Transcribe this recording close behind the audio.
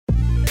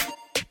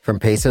From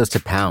pesos to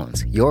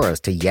pounds,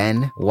 euros to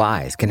yen,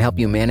 Wise can help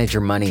you manage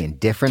your money in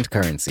different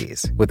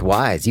currencies. With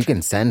Wise, you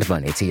can send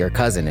money to your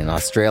cousin in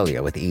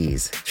Australia with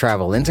ease,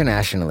 travel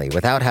internationally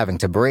without having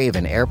to brave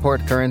an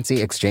airport currency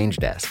exchange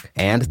desk,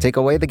 and take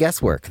away the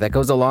guesswork that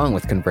goes along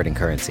with converting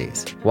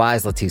currencies.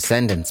 Wise lets you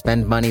send and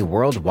spend money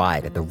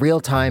worldwide at the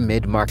real-time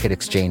mid-market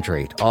exchange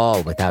rate,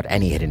 all without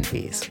any hidden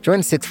fees.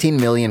 Join 16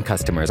 million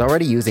customers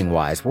already using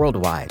Wise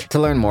worldwide. To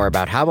learn more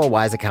about how a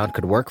Wise account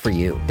could work for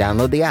you,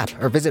 download the app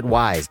or visit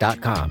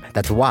wise.com.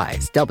 That's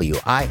Wise,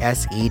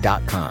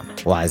 WISE.com.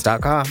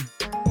 Wise.com.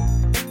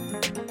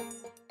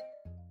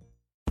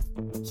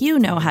 You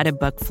know how to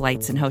book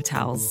flights and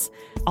hotels.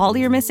 All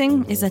you're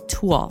missing is a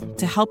tool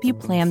to help you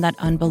plan that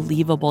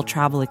unbelievable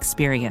travel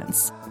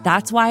experience.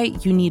 That's why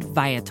you need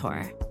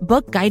Viator.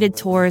 Book guided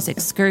tours,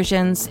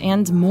 excursions,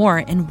 and more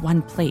in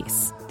one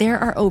place. There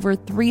are over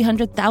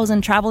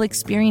 300,000 travel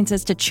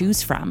experiences to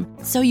choose from,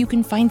 so you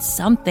can find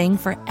something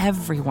for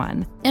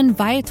everyone. And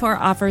Viator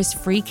offers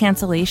free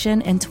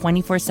cancellation and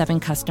 24/7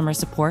 customer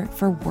support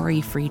for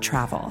worry-free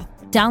travel.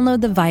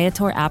 Download the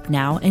Viator app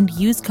now and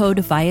use code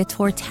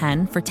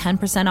Viator10 for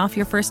 10% off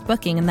your first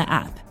booking in the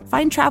app.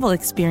 Find travel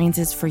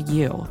experiences for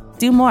you.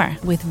 Do more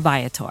with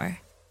Viator.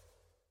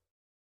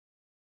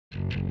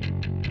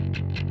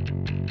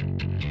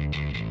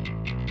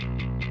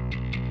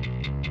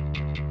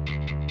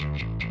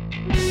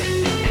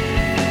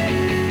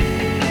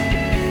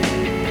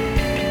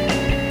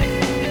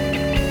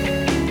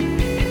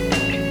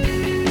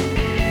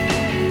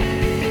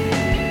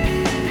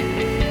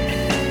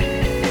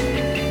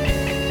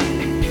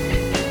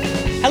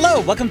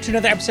 Hello, welcome to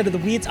another episode of The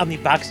Weeds on the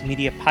Vox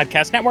Media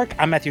Podcast Network.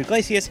 I'm Matthew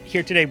Iglesias,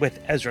 here today with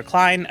Ezra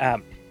Klein.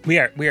 We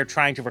are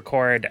trying to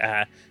record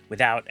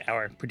without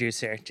our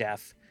producer,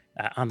 Jeff,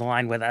 on the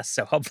line with us,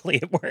 so hopefully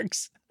it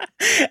works.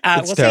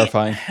 It's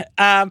terrifying.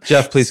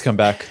 Jeff, please come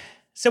back.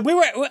 So we're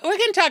going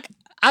to talk.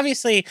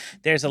 Obviously,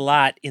 there's a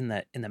lot in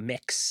the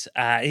mix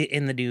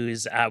in the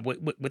news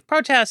with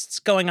protests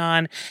going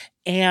on,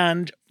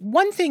 and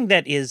one thing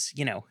that is,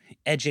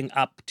 edging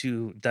up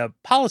to the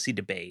policy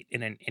debate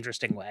in an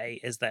interesting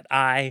way is that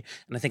I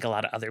think a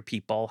lot of other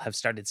people have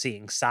started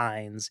seeing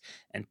signs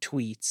and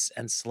tweets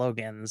and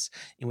slogans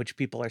in which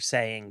people are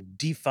saying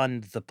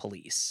defund the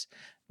police,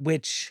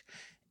 which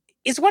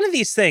is one of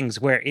these things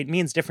where it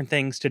means different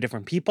things to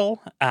different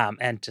people,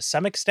 and to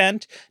some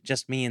extent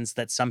just means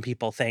that some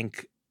people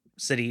think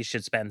cities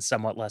should spend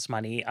somewhat less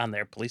money on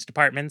their police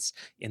departments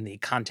in the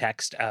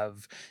context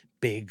of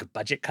big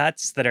budget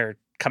cuts that are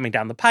coming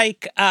down the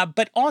pike.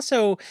 But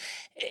also,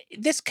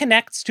 this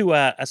connects to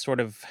a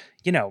sort of,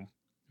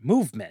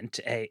 movement,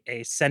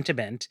 a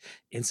sentiment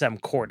in some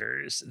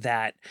quarters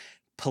that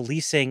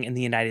policing in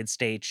the United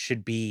States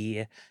should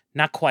be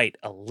not quite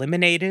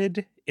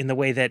eliminated in the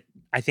way that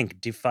I think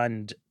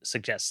defund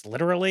suggests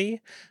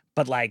literally,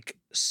 but like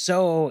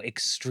so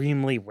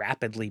extremely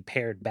rapidly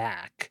pared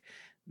back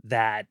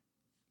that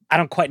I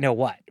don't quite know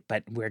what,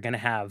 but we're going to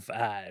have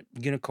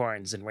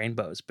unicorns and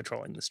rainbows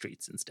patrolling the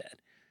streets instead.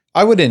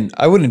 I wouldn't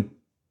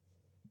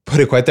put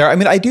it quite there. I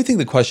mean, I do think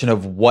the question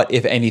of what,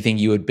 if anything,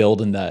 you would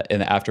build in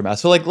the aftermath.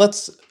 So like,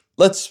 let's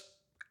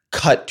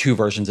cut two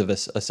versions of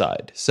this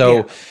aside.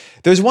 So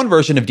there's one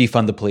version of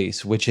defund the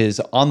police, which is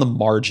on the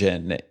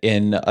margin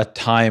in a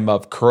time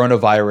of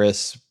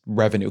coronavirus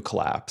revenue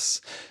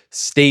collapse.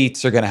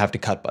 States are going to have to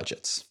cut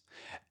budgets.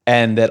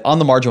 And that on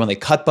the margin, when they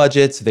cut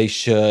budgets, they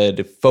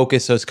should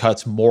focus those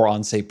cuts more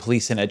on, say,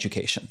 police and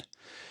education.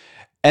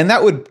 And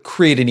that would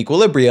create an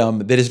equilibrium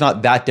that is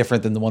not that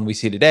different than the one we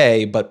see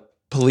today, but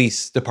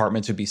police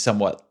departments would be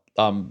somewhat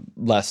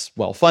less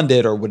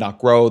well-funded or would not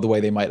grow the way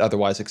they might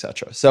otherwise, et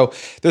cetera. So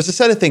there's a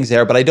set of things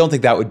there, but I don't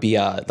think that would be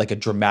like a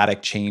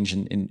dramatic change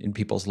in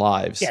people's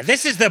lives. Yeah,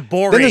 this is the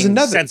boring,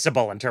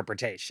 sensible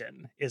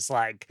interpretation. Is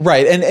like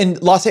right,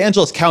 and Los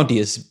Angeles County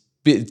is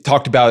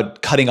talked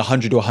about cutting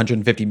 $100 to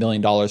 $150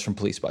 million from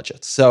police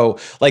budgets. So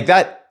like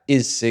that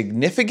is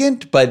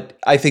significant, but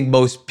I think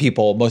most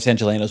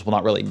Angelenos will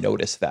not really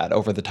notice that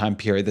over the time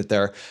period that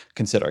they're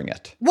considering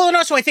it. Well, and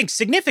also I think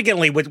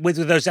significantly with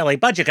those LA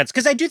budget cuts,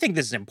 because I do think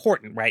this is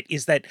important, right,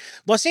 is that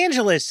Los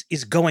Angeles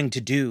is going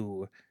to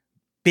do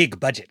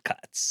big budget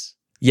cuts.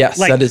 Yes,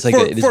 that is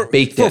it is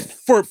baked in.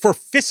 For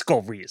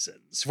fiscal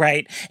reasons,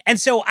 right?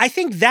 And so I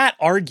think that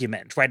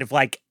argument, right, of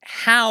like,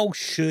 how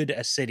should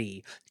a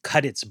city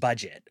cut its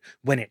budget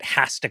when it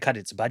has to cut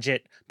its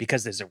budget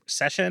because there's a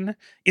recession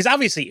is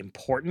obviously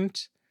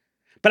important.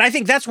 But I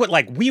think that's what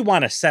like we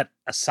want to set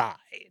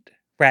aside,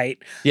 right?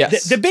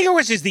 Yes. The bigger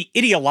which is the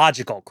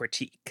ideological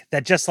critique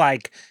that just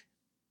like,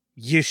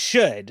 you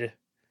should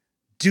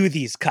do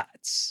these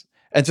cuts.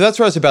 And so that's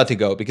where I was about to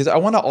go, because I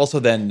want to also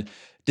then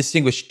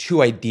distinguish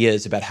two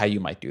ideas about how you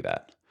might do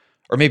that,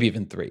 or maybe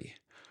even three.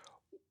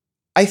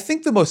 I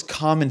think the most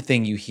common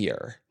thing you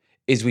hear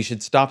is we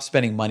should stop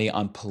spending money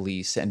on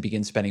police and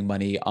begin spending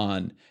money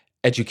on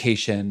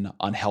education,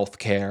 on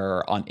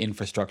healthcare, on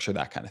infrastructure,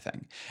 that kind of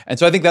thing. And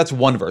so I think that's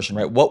one version,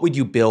 right? What would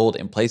you build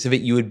in place of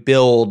it? You would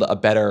build a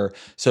better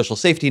social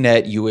safety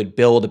net. You would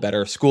build a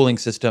better schooling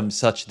system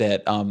such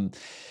that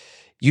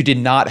you did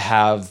not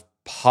have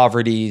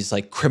poverty's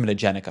like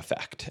criminogenic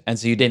effect. And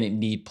so you didn't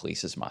need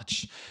police as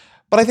much.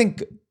 But I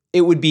think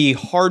it would be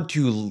hard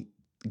to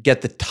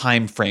get the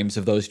time frames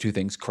of those two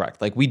things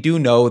correct. Like we do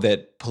know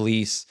that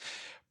police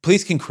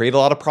can create a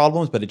lot of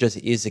problems, but it just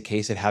is a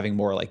case that having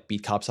more like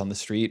beat cops on the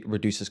street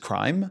reduces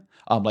crime.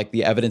 Like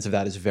the evidence of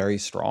that is very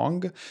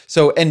strong.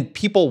 So, and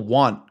people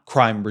want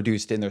crime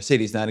reduced in their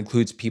cities. And that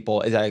includes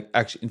people, it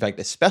actually, in fact,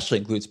 especially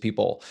includes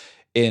people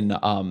in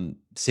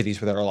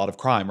cities where there are a lot of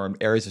crime, or in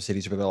areas of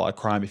cities where there are a lot of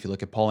crime, if you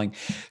look at polling.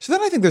 So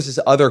then I think there's this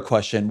other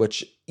question,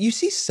 which you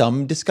see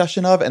some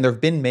discussion of, and there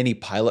have been many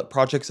pilot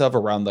projects of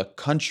around the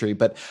country,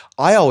 but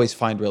I always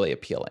find really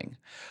appealing.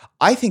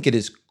 I think it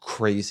is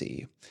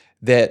crazy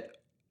that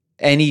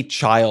any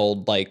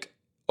child like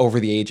over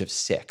the age of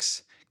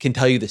 6 can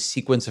tell you the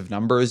sequence of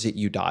numbers that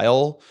you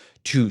dial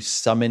to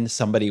summon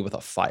somebody with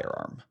a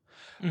firearm.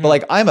 But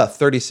like I'm a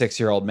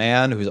 36-year-old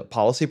man who's a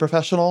policy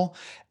professional,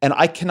 and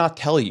I cannot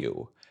tell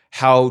you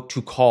how to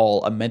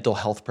call a mental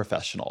health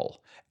professional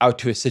out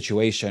to a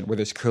situation where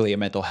there's clearly a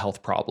mental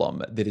health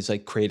problem that is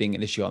like creating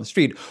an issue on the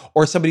street,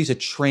 or somebody who's a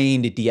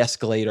trained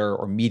de-escalator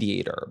or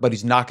mediator, but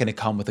who's not going to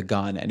come with a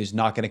gun and who's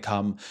not going to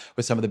come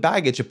with some of the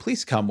baggage that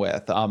police come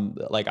with.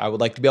 Like I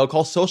would like to be able to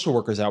call social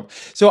workers out.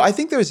 So I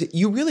think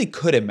you really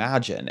could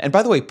imagine, and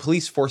by the way,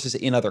 police forces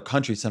in other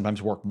countries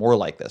sometimes work more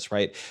like this,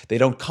 right? They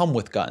don't come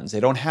with guns. They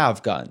don't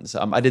have guns.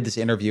 I did this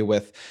interview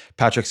with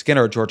Patrick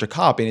Skinner, a Georgia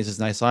cop, and he has this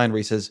nice line where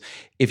he says,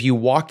 if you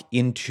walk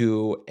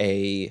into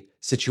a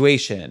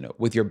situation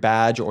with your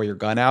badge or your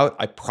gun out,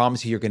 I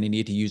promise you're going to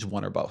need to use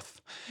one or both.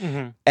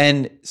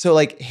 And so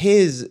like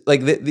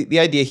the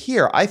idea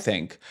here, I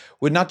think,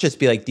 would not just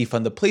be like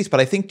defund the police, but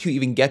I think to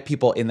even get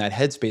people in that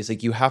headspace,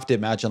 like you have to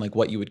imagine like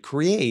what you would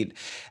create.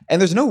 And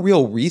there's no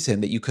real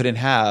reason that you couldn't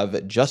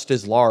have just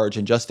as large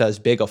and just as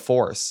big a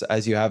force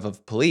as you have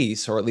of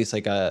police, or at least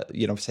like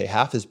say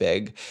half as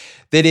big,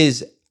 that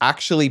is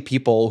actually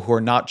people who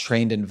are not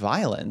trained in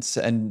violence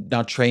and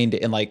not trained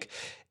in like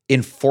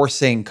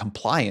enforcing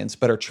compliance,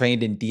 but are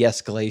trained in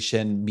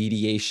de-escalation,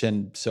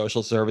 mediation,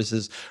 social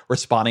services,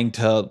 responding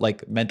to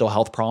like mental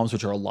health problems,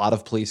 which are a lot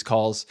of police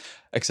calls,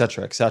 et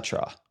cetera, et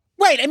cetera.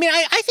 Right. I mean,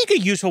 I think a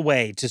useful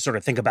way to sort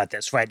of think about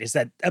this, right, is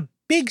that a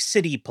big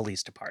city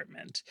police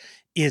department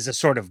is a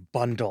sort of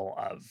bundle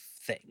of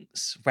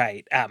things,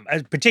 right?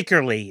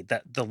 Particularly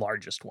the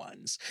largest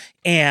ones.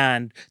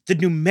 And the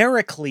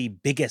numerically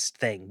biggest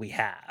thing we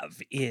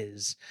have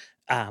is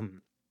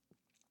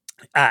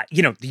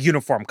the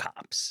uniform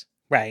cops,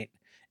 right?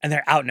 And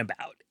they're out and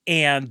about.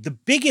 And the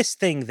biggest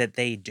thing that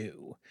they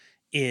do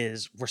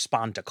is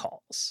respond to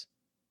calls,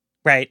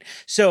 right?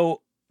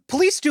 So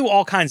police do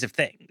all kinds of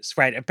things,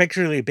 right?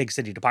 Particularly a big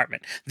city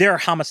department. There are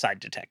homicide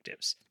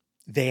detectives.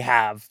 They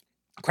have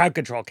crowd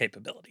control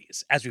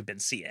capabilities, as we've been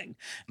seeing.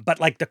 But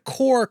like the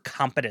core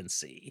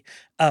competency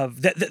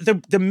of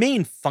the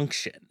main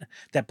function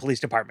that police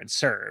departments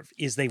serve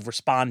is they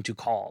respond to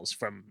calls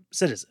from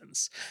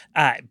citizens,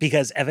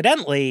 because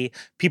evidently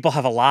people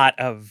have a lot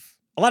of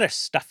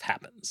stuff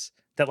happens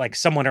that like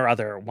someone or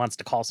other wants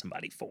to call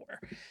somebody for.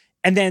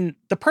 And then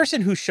the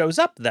person who shows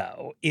up,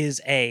 though, is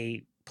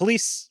a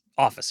police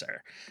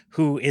officer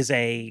who is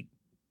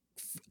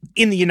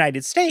in the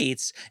United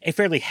States, a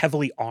fairly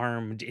heavily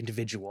armed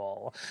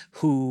individual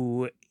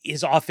who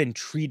is often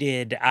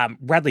treated,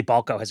 Bradley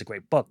Balco has a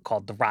great book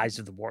called The Rise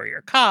of the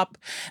Warrior Cop,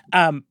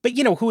 but,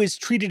 who is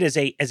treated as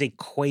a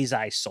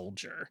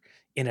quasi-soldier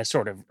in a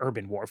sort of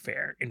urban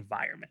warfare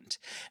environment.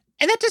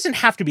 And that doesn't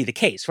have to be the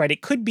case, right?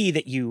 It could be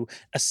that you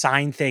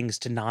assign things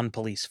to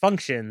non-police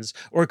functions,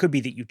 or it could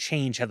be that you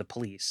change how the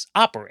police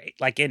operate.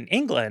 Like in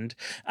England,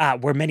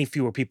 where many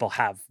fewer people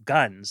have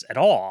guns at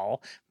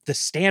all, the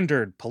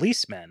standard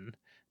policeman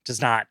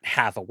does not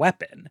have a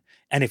weapon.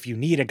 And if you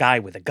need a guy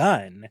with a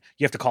gun,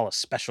 you have to call a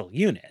special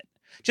unit.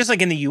 Just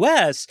like in the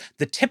US,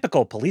 the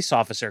typical police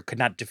officer could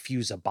not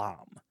defuse a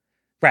bomb.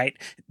 Right?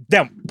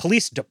 Now,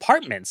 police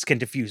departments can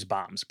defuse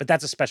bombs, but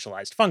that's a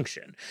specialized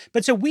function.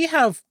 But so we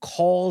have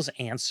calls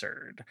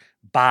answered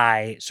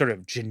by sort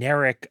of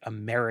generic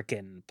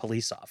American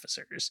police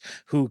officers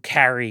who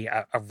carry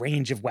a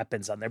range of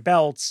weapons on their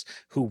belts,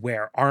 who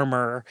wear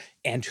armor,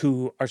 and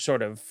who are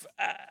sort of,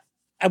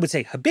 I would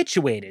say,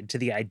 habituated to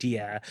the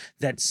idea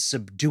that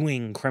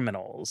subduing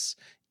criminals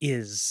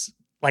is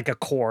like a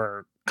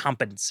core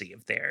competency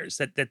of theirs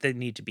that they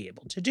need to be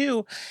able to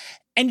do.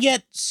 And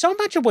yet so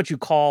much of what you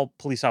call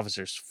police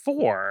officers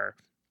for,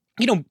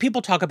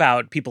 people talk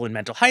about people in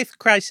mental health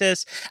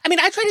crisis. I mean,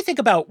 I try to think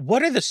about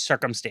what are the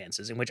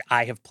circumstances in which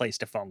I have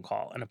placed a phone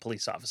call and a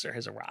police officer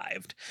has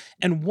arrived.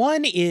 And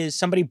one is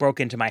somebody broke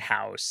into my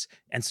house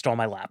and stole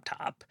my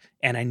laptop,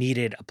 and I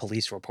needed a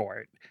police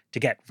report to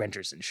get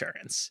renter's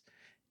insurance.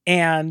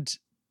 And,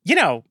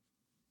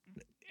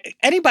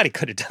 anybody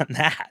could have done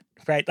that.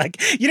 Right?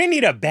 Like, you didn't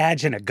need a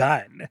badge and a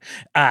gun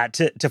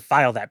to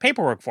file that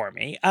paperwork for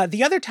me.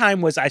 The other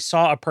time was I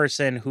saw a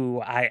person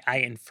who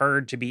I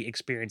inferred to be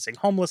experiencing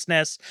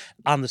homelessness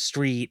on the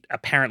street,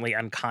 apparently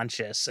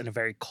unconscious in a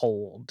very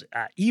cold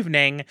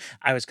evening.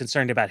 I was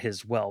concerned about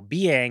his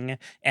well-being,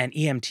 and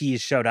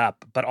EMTs showed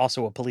up, but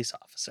also a police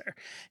officer.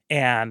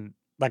 And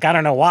Like, I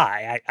don't know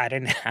why. I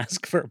didn't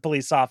ask for a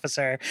police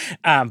officer,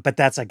 but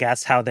that's, I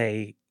guess, how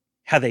they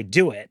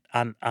do it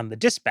on the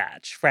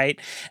dispatch, right?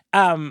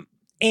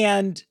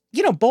 And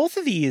both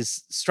of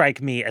these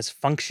strike me as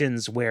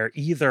functions where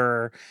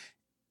either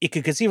it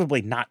could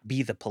conceivably not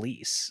be the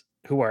police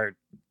who are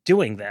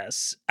doing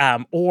this,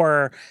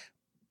 or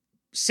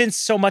since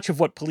so much of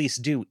what police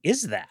do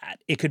is that,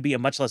 it could be a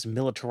much less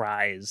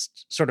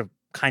militarized sort of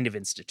kind of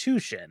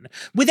institution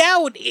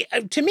without,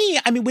 to me,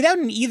 I mean, without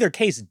in either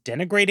case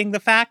denigrating the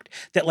fact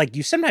that, like,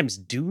 you sometimes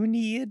do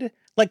need,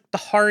 like, the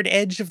hard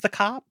edge of the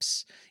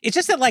cops. It's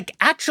just that, like,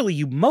 actually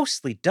you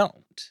mostly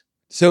don't.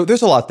 So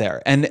there's a lot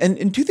there.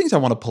 And two things I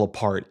want to pull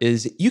apart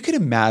is you could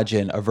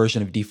imagine a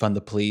version of defund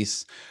the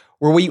police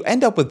where what you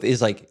end up with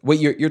is like what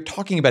you're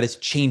talking about is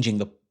changing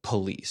the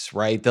police,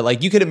 right? That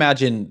like you could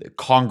imagine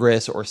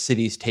Congress or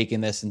cities taking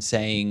this and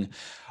saying,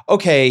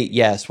 okay,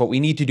 yes, what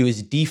we need to do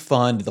is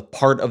defund the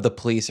part of the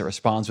police that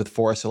responds with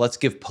force. So let's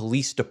give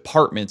police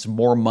departments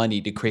more money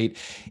to create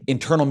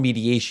internal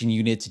mediation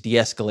units,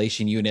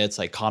 de-escalation units,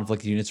 like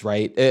conflict units,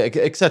 right?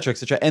 Et cetera, et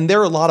cetera. And there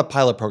are a lot of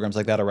pilot programs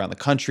like that around the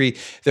country.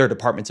 There are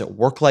departments that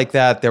work like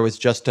that. There was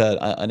just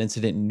an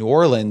incident in New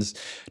Orleans.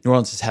 New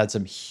Orleans has had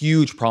some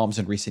huge problems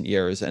in recent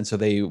years. And so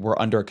they were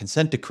under a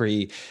consent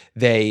decree.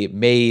 They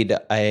made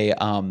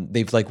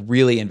they've like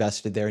really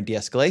invested there in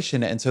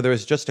de-escalation. And so there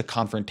was just a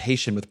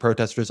confrontation with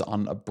protesters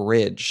on a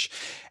bridge.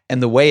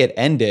 And the way it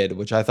ended,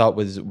 which I thought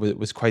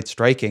was quite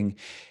striking,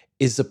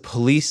 is the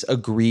police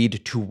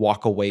agreed to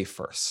walk away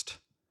first.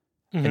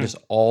 Mm-hmm. And just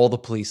all the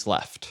police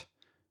left.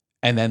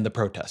 And then the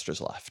protesters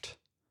left.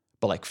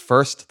 But like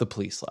first the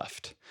police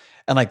left.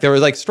 And like there were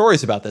like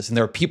stories about this, and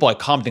there were people like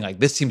commenting like,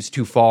 this seems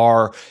too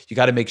far. You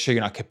got to make sure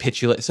you're not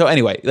capitulating. So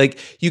anyway, like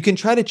you can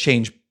try to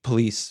change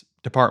police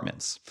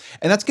departments.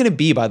 And that's going to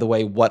be, by the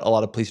way, what a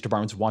lot of police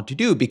departments want to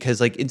do,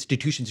 because like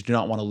institutions do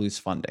not want to lose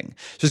funding.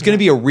 So there's going to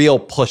be a real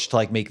push to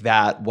like make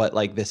that what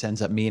like this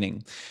ends up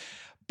meaning.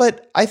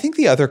 But I think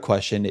the other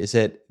question is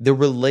that the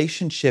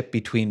relationship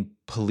between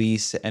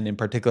police and in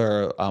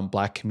particular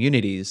Black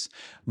communities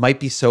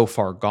might be so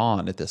far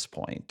gone at this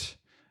point,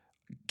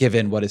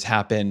 given what has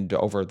happened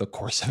over the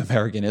course of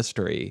American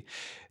history,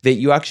 that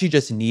you actually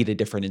just need a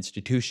different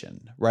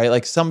institution, right?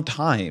 Like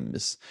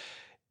sometimes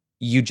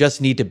you just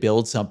need to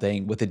build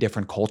something with a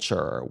different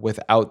culture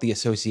without the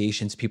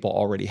associations people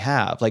already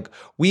have. Like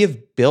we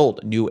have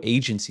built new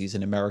agencies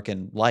in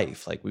American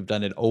life. Like we've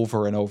done it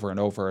over and over and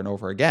over and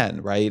over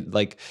again, right?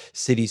 Like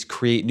cities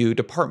create new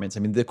departments.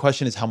 I mean, the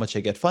question is how much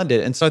they get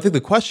funded. And so I think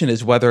the question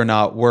is whether or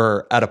not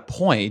we're at a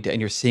point, and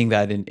you're seeing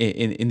that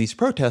in these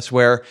protests,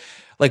 where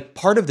like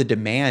part of the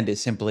demand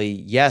is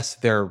simply, yes,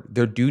 there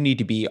do need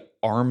to be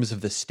arms of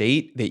the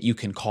state that you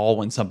can call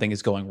when something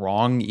is going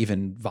wrong,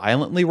 even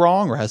violently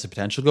wrong or has the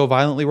potential to go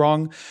violently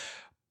wrong.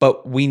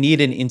 But we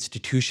need an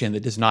institution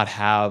that does not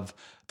have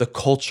the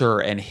culture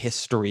and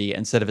history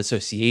and set of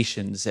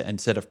associations and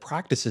set of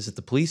practices that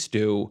the police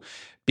do,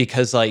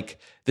 because like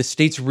the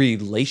state's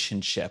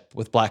relationship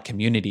with Black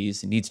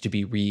communities needs to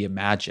be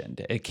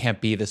reimagined. It can't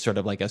be this sort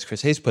of like, as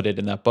Chris Hayes put it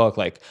in that book,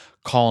 like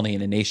colony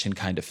and a nation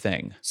kind of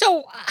thing.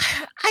 So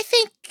I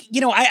think,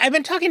 I've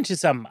been talking to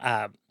some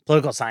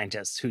political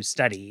scientists who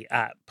study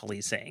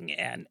policing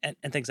and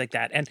things like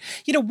that. And,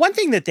 one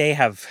thing that they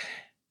have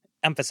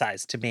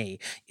emphasized to me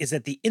is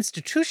that the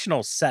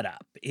institutional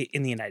setup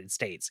in the United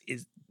States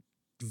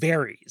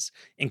varies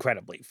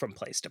incredibly from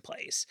place to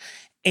place.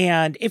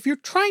 And if you're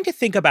trying to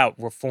think about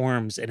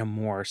reforms in a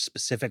more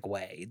specific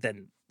way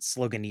than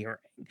sloganeering,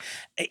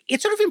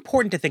 it's sort of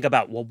important to think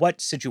about, well,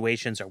 what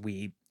situations are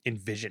we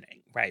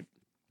envisioning, right?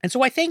 And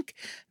so I think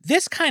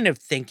this kind of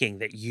thinking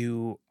that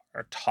you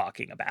are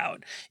talking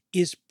about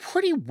is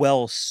pretty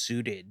well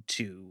suited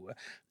to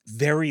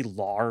very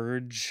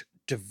large,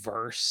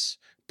 diverse,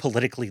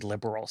 politically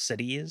liberal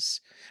cities,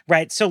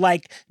 right? So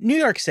like New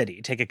York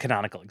City, take a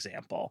canonical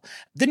example.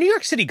 The New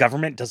York City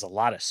government does a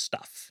lot of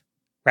stuff,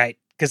 right?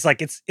 Because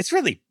like it's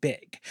really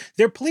big.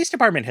 Their police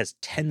department has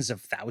tens of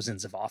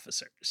thousands of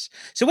officers.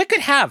 So it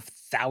could have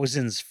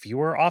thousands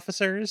fewer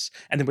officers,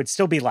 and there would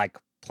still be like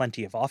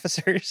plenty of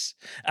officers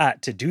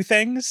to do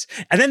things.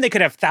 And then they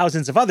could have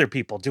thousands of other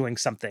people doing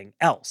something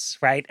else,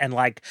 right? And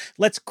like,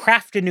 let's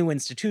craft a new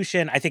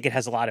institution. I think it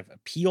has a lot of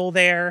appeal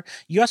there.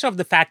 You also have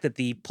the fact that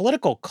the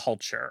political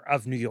culture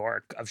of New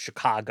York, of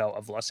Chicago,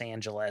 of Los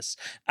Angeles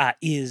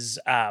is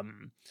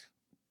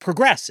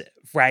progressive,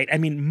 right? I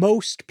mean,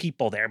 most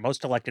people there,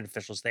 most elected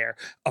officials there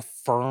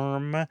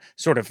affirm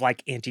sort of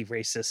like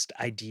anti-racist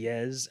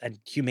ideas and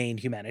humane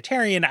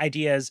humanitarian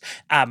ideas.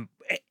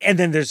 And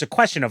then there's a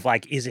question of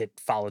like, is it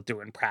followed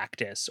through in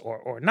practice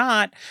or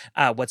not?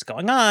 What's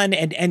going on?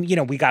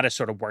 And we got to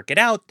sort of work it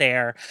out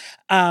there.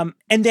 And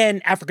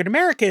then African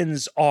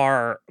Americans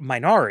are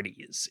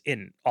minorities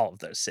in all of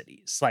those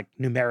cities, like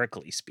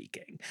numerically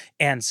speaking.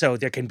 And so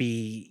there can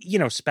be,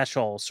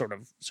 special sort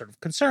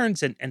of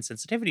concerns and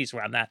sensitivities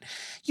around that.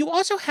 You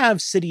also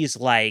have cities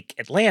like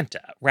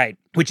Atlanta, right,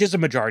 which is a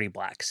majority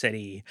Black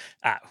city,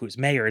 whose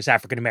mayor is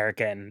African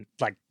American,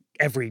 like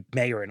every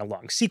mayor in a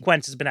long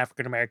sequence has been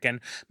African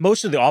American.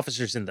 Most of the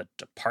officers in the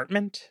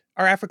department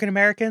are African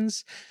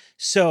Americans.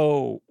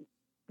 So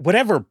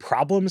whatever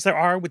problems there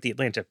are with the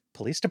Atlanta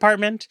Police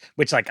Department,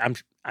 which like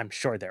I'm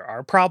sure there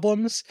are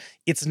problems,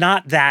 it's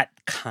not that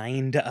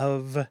kind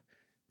of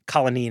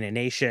colony in a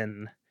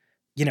nation,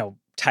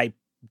 type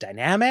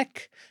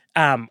dynamic.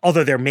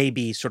 Although there may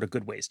be sort of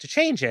good ways to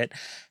change it.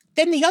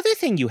 Then the other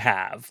thing you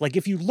have, like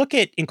if you look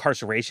at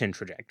incarceration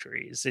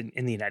trajectories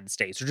in the United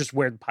States or just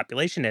where the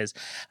population is,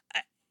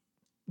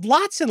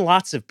 lots and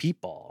lots of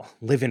people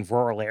live in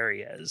rural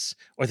areas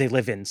or they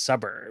live in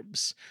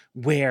suburbs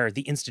where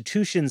the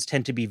institutions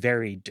tend to be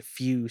very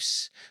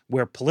diffuse,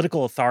 where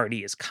political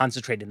authority is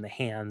concentrated in the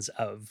hands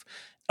of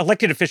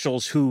elected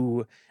officials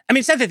who, I mean,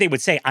 it's not that they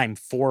would say I'm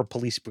for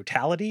police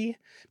brutality,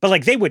 but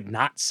like they would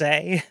not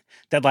say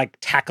that like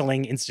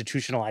tackling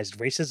institutionalized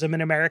racism in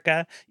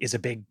America is a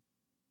big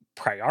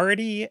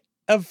priority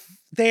of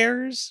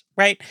theirs,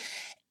 right?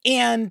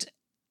 And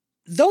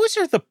those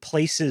are the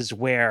places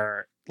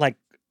where like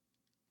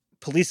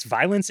police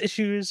violence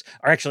issues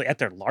are actually at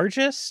their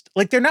largest.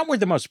 Like they're not where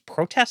the most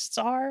protests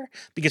are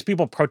because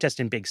people protest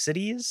in big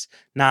cities,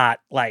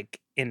 not like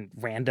in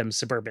random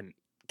suburban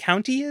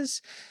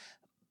counties.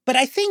 But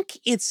I think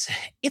it's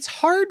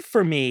hard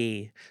for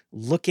me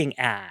looking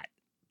at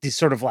this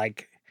sort of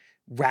like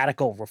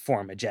radical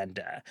reform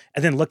agenda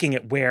and then looking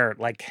at where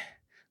like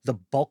the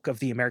bulk of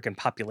the American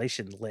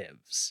population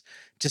lives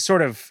to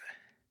sort of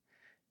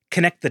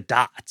connect the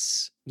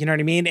dots. You know what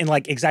I mean? And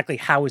like exactly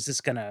how is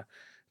this gonna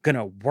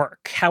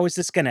work? How is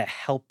this gonna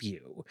help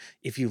you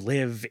if you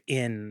live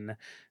in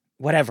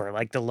whatever,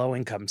 like the low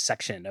income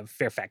section of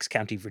Fairfax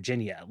County,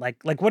 Virginia?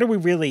 Like what are we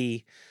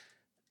really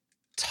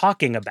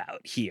talking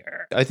about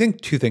here? I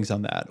think two things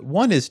on that.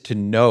 One is to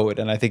note,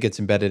 and I think it's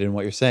embedded in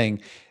what you're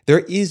saying, there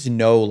is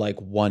no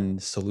like one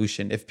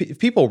solution. If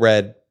people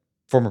read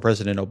former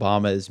President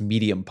Obama's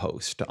Medium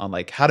post on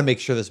like how to make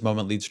sure this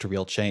moment leads to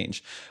real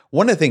change,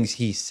 one of the things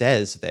he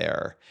says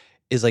there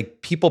is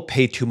like people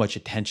pay too much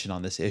attention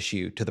on this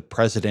issue to the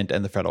president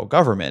and the federal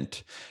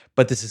government,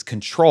 but this is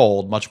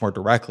controlled much more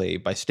directly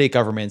by state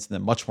governments and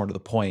then much more to the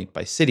point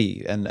by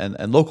city and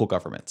local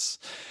governments.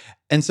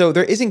 And so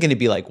there isn't going to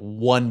be like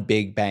one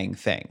big bang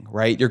thing,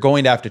 right? You're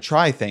going to have to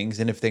try things,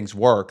 and if things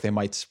work, they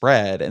might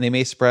spread, and they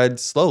may spread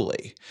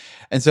slowly.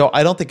 And so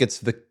I don't think it's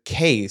the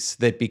case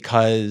that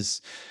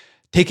because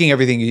taking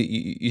everything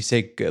you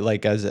say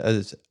like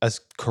as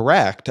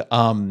correct,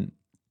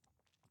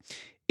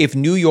 if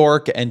New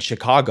York and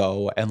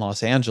Chicago and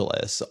Los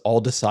Angeles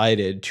all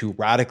decided to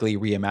radically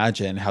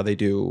reimagine how they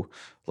do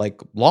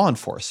like law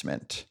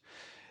enforcement,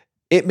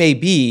 it may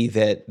be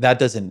that that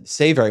doesn't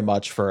say very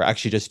much for,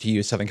 actually, just to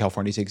use Southern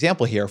California's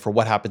example here, for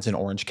what happens in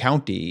Orange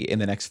County in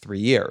the next 3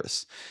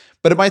 years.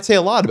 But it might say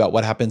a lot about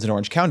what happens in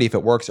Orange County if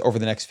it works over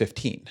the next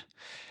 15.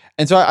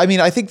 And so, I mean,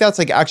 I think that's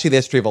like actually the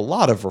history of a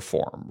lot of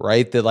reform,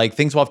 right? That like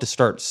things will have to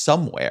start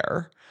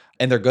somewhere,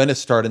 and they're going to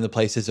start in the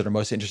places that are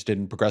most interested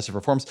in progressive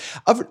reforms.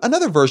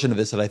 Another version of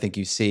this that I think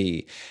you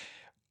see,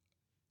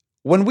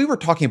 when we were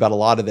talking about a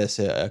lot of this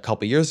a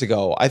couple of years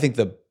ago, I think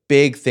the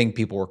big thing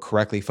people were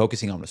correctly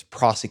focusing on was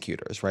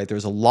prosecutors, right? There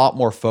was a lot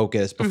more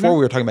focus. Before we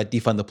were talking about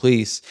defund the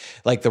police,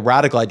 like the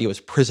radical idea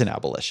was prison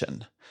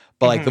abolition.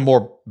 But like the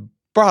more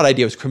broad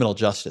idea was criminal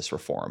justice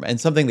reform.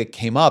 And something that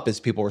came up as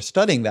people were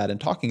studying that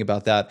and talking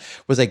about that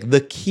was like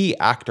the key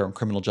actor in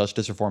criminal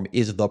justice reform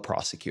is the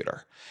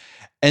prosecutor.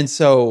 And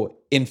so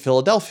in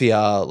Philadelphia,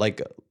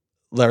 like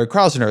Larry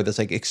Krasner, this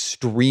like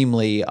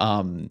extremely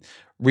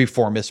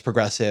reformist,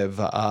 progressive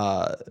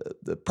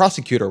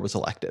prosecutor was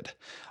elected.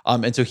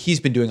 And so he's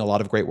been doing a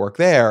lot of great work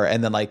there.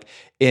 And then like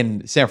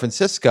in San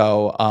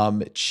Francisco,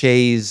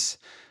 Chase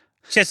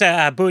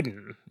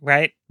Boudin,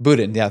 right?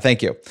 Boudin, yeah,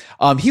 thank you.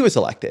 He was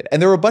elected.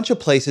 And there are a bunch of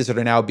places that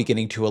are now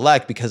beginning to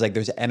elect because like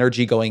there's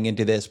energy going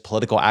into this,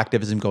 political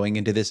activism going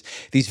into this,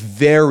 these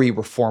very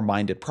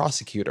reform-minded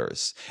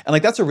prosecutors. And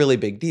like that's a really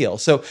big deal.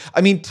 So,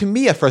 I mean, to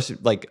me, a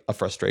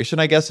frustration,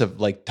 I guess,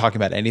 of like talking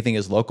about anything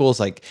as local is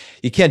like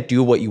you can't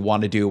do what you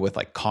want to do with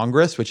like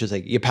Congress, which is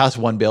like you pass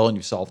one bill and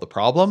you solve the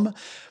problem.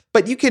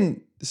 But you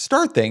can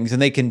start things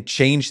and they can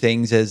change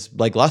things as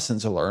like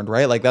lessons are learned,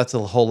 right? Like that's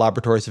the whole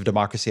laboratories of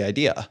democracy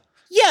idea.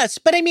 Yes,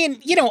 but I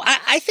mean,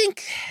 I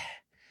think,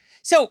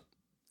 so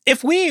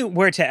if we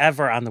were to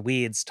ever on the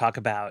Weeds talk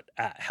about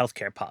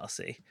healthcare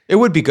policy. It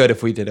would be good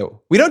if we did it.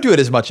 We don't do it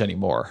as much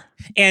anymore.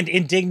 And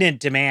indignant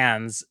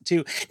demands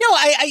to,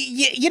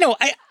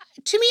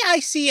 to me, I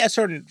see a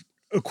sort of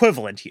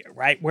equivalent here,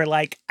 right? Where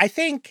like, I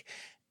think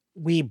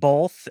we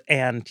both,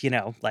 and,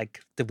 like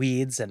the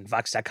Weeds and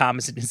Vox.com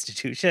as an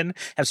institution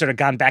have sort of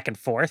gone back and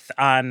forth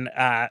on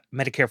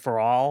Medicare for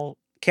All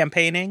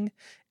campaigning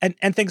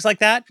and things like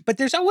that. But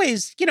there's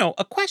always,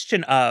 a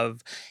question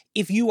of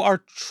if you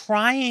are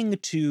trying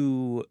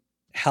to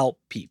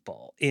help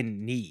people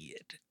in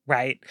need,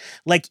 right?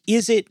 Like,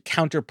 is it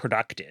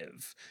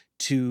counterproductive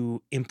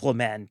to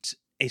implement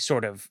a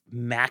sort of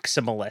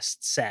maximalist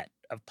set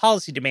of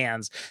policy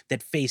demands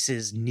that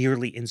faces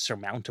nearly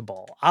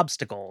insurmountable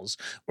obstacles?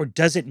 Or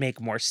does it make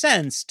more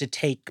sense to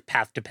take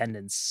path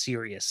dependence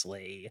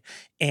seriously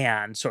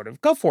and sort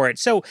of go for it?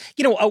 So,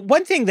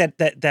 one thing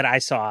that I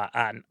saw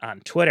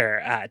on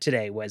Twitter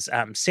today was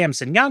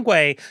Samson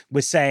Nyangwe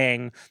was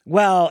saying,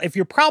 well, if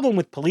your problem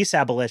with police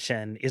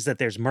abolition is that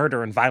there's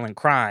murder and violent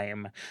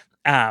crime,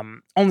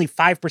 only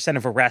 5%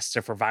 of arrests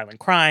are for violent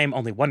crime,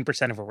 only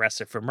 1% of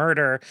arrests are for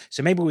murder.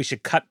 So maybe we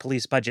should cut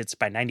police budgets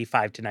by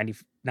 95 to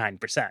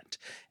 99%.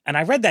 And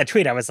I read that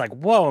tweet. I was like,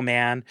 whoa,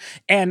 man.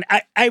 And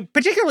I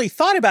particularly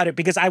thought about it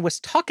because I was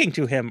talking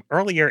to him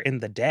earlier in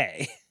the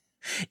day.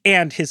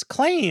 And his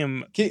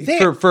claim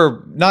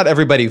for not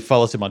everybody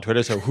follows him on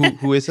Twitter. So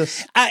who is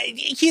this?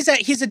 He's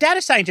a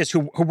data scientist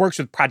who works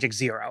with Project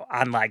Zero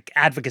on like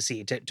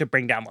advocacy to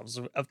bring down levels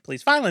of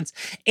police violence.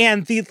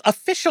 And the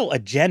official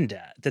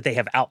agenda that they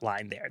have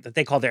outlined there, that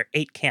they call their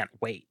 8 can't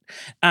wait.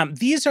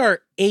 These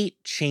are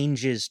 8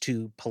 changes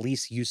to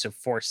police use of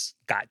force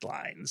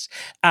guidelines.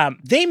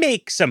 They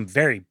make some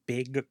very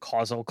big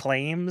causal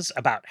claims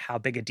about how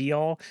big a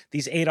deal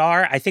these 8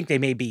 are. I think they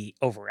may be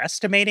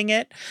overestimating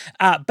it.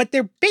 But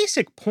their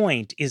basic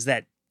point is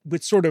that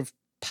with sort of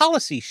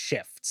policy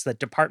shifts that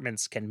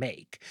departments can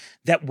make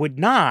that would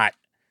not,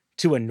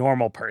 to a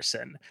normal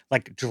person,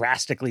 like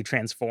drastically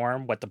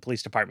transform what the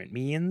police department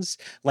means,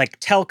 like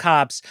tell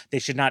cops they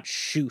should not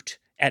shoot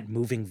at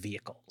moving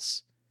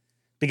vehicles.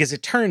 Because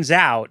it turns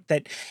out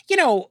that,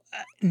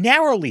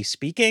 narrowly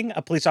speaking,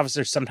 a police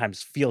officer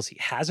sometimes feels he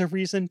has a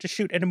reason to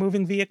shoot at a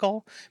moving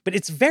vehicle, but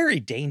it's very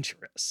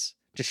dangerous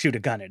to shoot a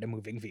gun at a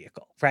moving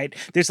vehicle, right?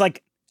 There's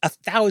like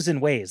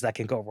 1,000 ways that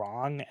can go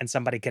wrong and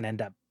somebody can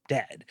end up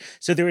dead.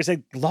 So there is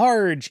a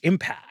large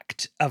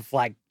impact of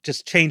like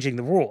just changing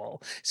the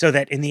rule so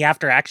that in the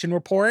after action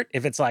report,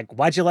 if it's like,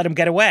 why'd you let him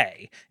get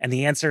away? And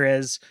the answer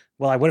is,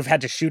 well, I would have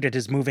had to shoot at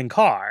his moving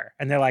car.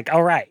 And they're like,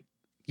 all right,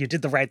 you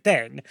did the right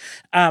thing.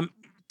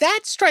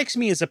 That strikes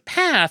me as a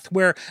path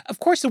where, of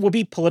course, there will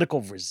be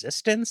political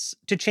resistance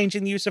to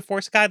changing the use of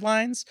force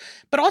guidelines,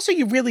 but also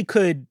you really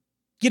could,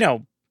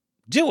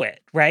 do it,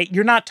 right?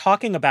 You're not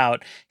talking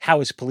about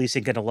how is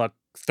policing going to look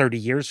 30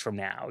 years from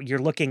now. You're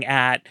looking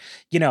at,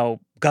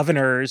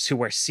 governors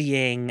who are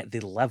seeing the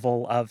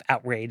level of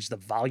outrage, the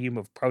volume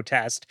of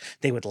protest.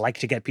 They would like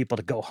to get people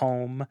to go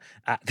home.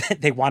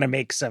 They want to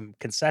make some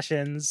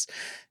concessions.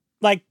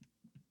 Like,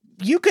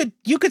 you could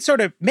sort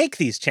of make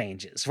these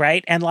changes,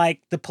 right? And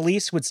like the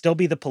police would still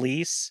be the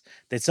police.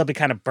 They'd still be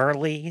kind of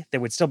burly. There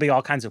would still be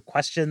all kinds of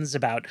questions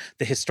about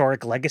the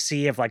historic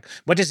legacy of like,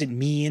 what does it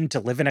mean to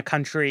live in a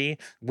country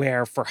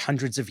where for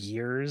hundreds of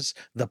years,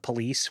 the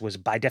police was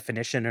by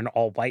definition an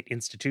all-white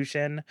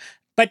institution?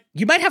 But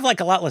you might have like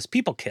a lot less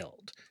people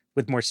killed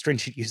with more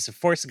stringent use of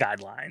force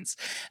guidelines.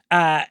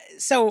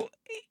 So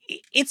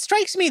it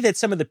strikes me that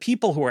some of the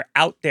people who are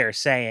out there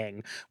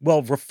saying,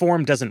 well,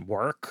 reform doesn't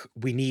work,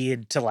 we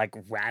need to like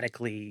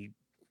radically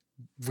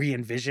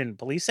re-envision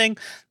policing,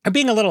 are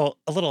being a little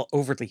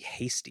overly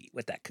hasty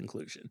with that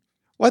conclusion.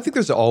 Well, I think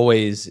there's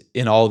always,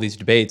 in all of these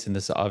debates, and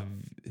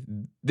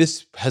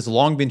this has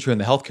long been true in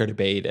the healthcare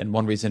debate, and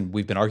one reason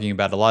we've been arguing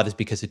about it a lot is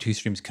because the two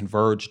streams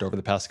converged over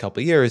the past couple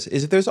of years,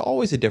 is that there's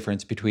always a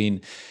difference between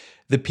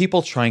the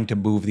people trying to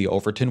move the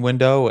Overton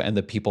window and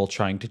the people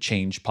trying to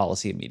change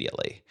policy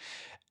immediately.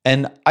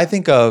 And I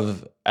think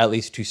of, at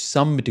least to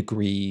some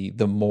degree,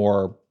 the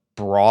more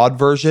broad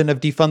version of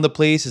defund the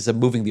police is a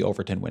moving the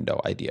Overton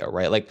window idea,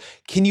 right? Like,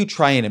 can you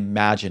try and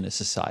imagine a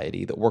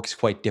society that works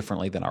quite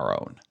differently than our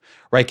own,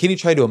 right? Can you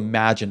try to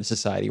imagine a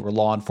society where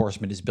law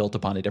enforcement is built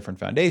upon a different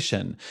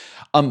foundation?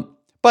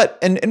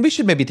 But we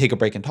should maybe take a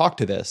break and talk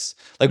to this.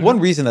 Like, one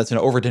reason that's an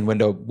Overton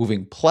window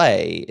moving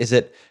play is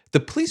that the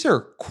police are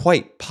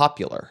quite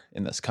popular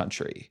in this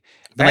country.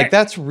 And like,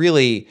 that's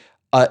really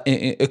an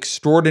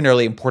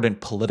extraordinarily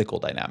important political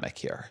dynamic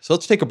here. So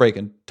let's take a break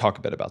and talk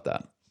a bit about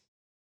that.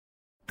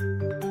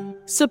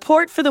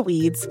 Support for The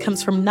Weeds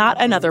comes from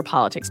Not Another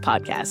Politics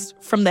podcast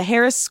from the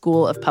Harris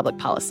School of Public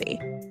Policy.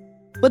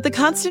 With the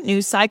constant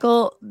news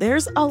cycle,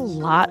 there's a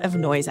lot of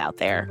noise out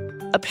there.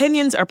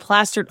 Opinions are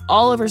plastered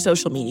all over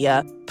social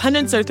media,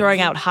 pundits are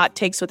throwing out hot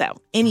takes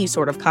without any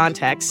sort of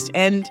context,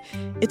 and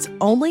it's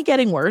only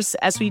getting worse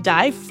as we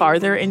dive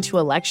farther into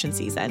election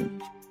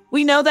season.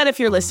 We know that if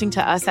you're listening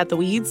to us at The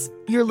Weeds,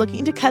 you're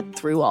looking to cut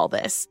through all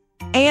this.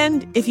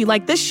 And if you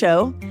like this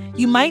show,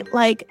 you might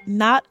like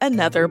Not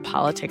Another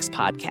Politics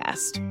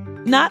podcast.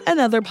 Not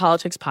Another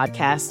Politics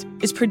podcast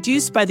is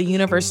produced by the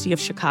University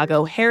of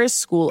Chicago Harris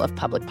School of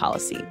Public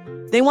Policy.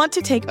 They want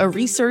to take a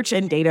research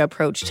and data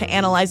approach to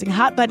analyzing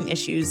hot-button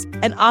issues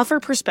and offer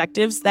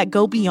perspectives that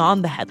go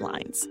beyond the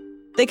headlines.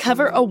 They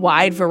cover a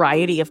wide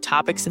variety of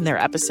topics in their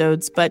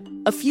episodes, but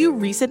a few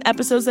recent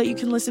episodes that you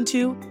can listen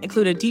to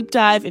include a deep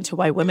dive into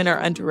why women are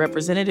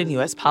underrepresented in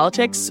U.S.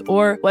 politics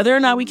or whether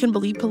or not we can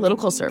believe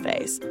political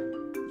surveys.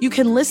 You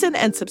can listen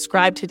and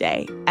subscribe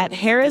today at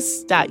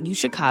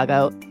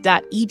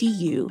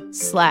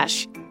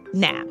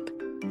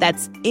harris.uchicago.edu/NAP.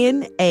 That's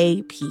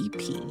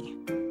NAPP.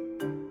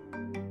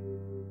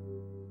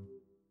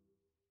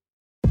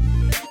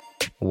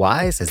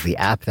 Wise is the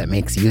app that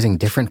makes using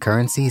different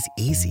currencies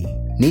easy.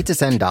 Need to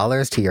send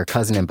dollars to your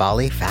cousin in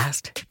Bali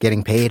fast?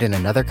 Getting paid in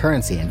another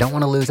currency and don't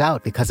want to lose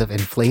out because of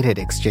inflated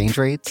exchange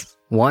rates?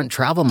 Want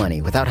travel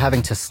money without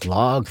having to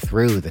slog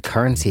through the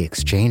currency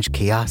exchange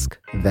kiosk?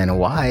 Then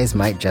Wise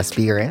might just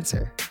be your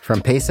answer.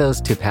 From pesos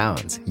to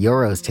pounds,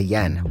 euros to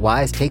yen,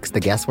 Wise takes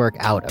the guesswork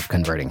out of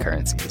converting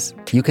currencies.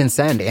 You can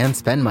send and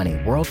spend money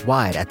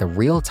worldwide at the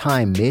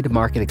real-time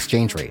mid-market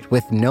exchange rate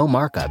with no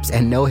markups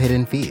and no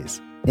hidden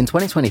fees. In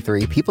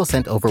 2023, people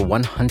sent over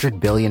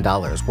 $100 billion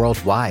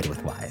worldwide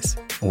with Wise.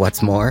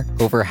 What's more,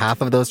 over half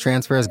of those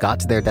transfers got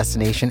to their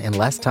destination in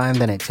less time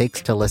than it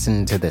takes to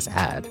listen to this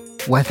ad.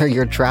 Whether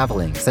you're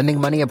traveling, sending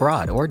money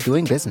abroad, or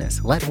doing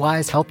business, let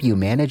Wise help you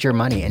manage your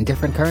money in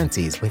different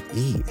currencies with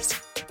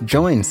ease.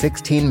 Join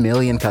 16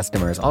 million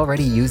customers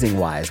already using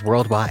Wise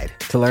worldwide.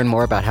 To learn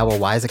more about how a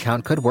Wise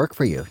account could work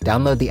for you,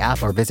 download the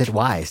app or visit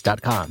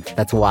wise.com.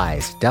 That's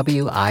Wise,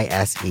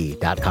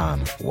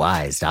 WISE.com,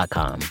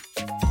 wise.com.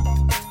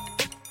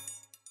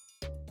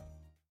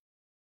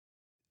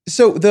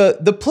 So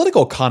the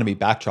political economy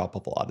backdrop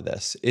of a lot of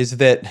this is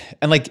that,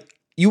 and like,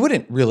 you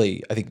wouldn't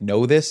really, I think,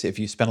 know this if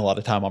you spent a lot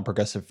of time on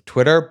progressive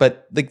Twitter,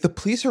 but like the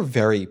police are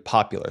very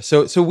popular.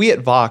 So we at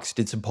Vox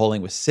did some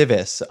polling with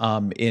Civis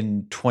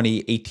in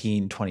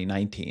 2018,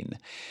 2019.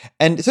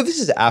 And so this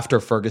is after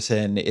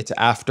Ferguson. It's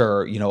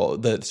after,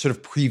 the sort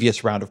of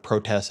previous round of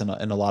protests and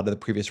a lot of the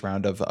previous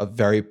round of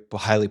very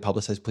highly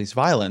publicized police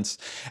violence.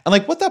 And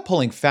like what that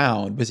polling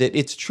found was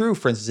it's true,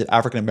 for instance, that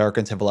African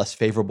Americans have a less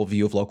favorable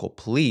view of local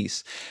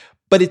police,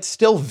 but it's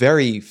still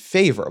very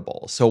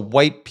favorable. So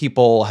white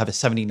people have a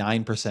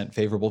 79%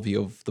 favorable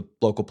view of the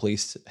local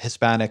police,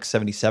 Hispanics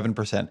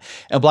 77%,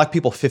 and Black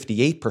people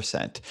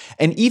 58%.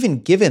 And even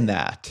given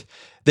that,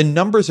 the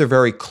numbers are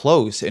very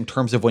close in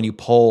terms of when you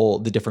poll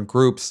the different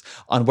groups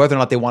on whether or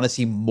not they want to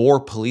see more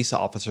police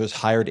officers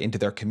hired into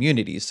their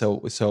communities.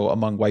 So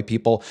among white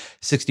people,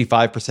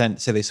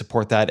 65% say they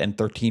support that and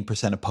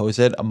 13% oppose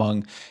it.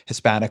 Among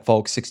Hispanic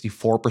folks,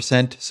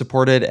 64%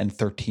 support it and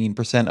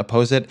 13%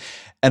 oppose it.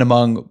 And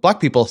among Black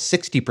people,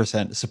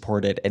 60%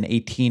 support it and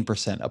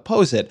 18%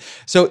 oppose it.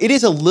 So it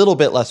is a little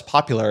bit less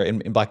popular in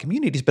Black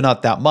communities, but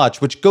not that much,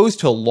 which goes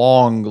to a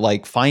long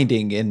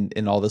finding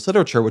in all this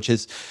literature, which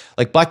is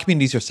like Black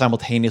communities are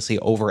simultaneously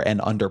over and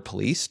under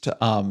policed.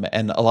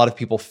 And a lot of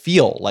people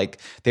feel like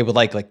they would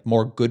like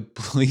more good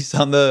police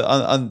on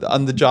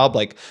the job,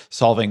 like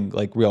solving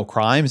like real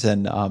crimes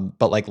and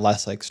but like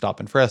less like stop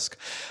and frisk.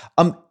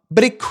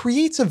 But it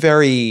creates a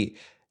very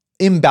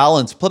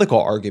imbalanced political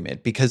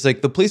argument because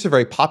like the police are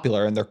very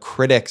popular and their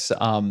critics,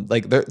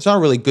 it's not a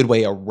really good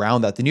way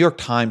around that. The New York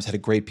Times had a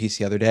great piece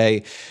the other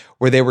day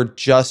where they were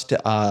just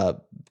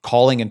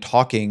calling and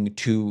talking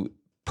to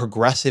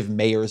progressive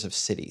mayors of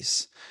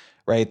cities.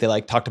 Right.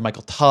 They talked to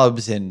Michael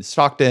Tubbs in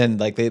Stockton.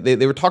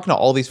 They were talking to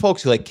all these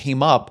folks who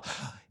came up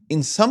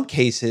in some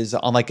cases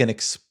on an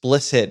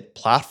explicit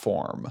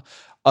platform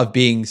of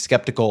being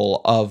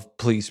skeptical of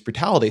police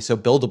brutality. So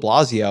Bill de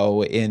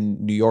Blasio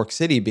in New York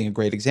City being a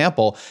great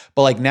example.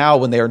 But now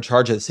when they're in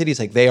charge of the cities,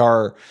 they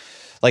are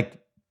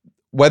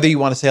whether you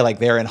want to say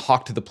they're in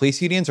hock to the police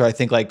unions, or I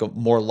think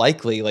more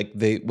likely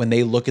when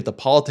they look at the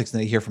politics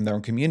and they hear from their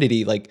own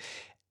community,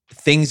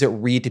 things that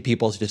read to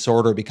people as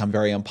disorder become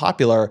very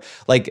unpopular.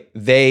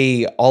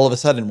 They all of a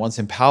sudden, once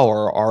in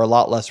power, are a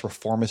lot less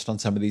reformist on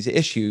some of these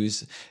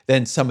issues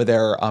than some of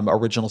their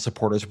original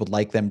supporters would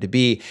like them to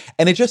be.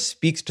 And it just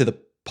speaks to the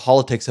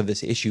politics of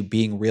this issue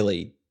being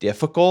really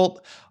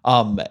difficult,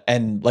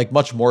 and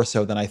much more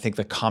so than I think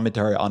the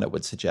commentary on it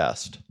would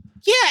suggest.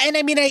 Yeah, and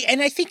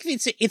I think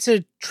it's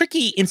a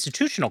tricky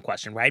institutional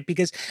question, right?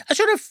 Because a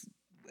sort of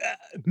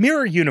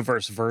mirror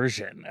universe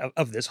version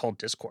of this whole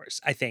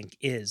discourse, I think,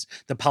 is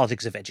the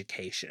politics of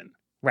education,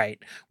 right?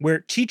 Where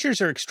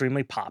teachers are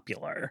extremely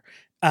popular,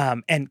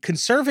 and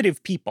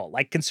conservative people,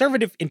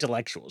 conservative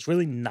intellectuals,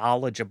 really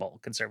knowledgeable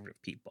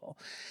conservative people,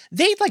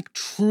 they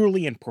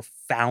truly and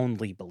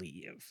profoundly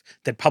believe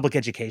that public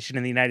education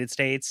in the United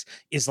States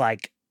is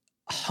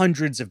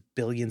hundreds of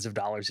billions of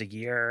dollars a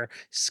year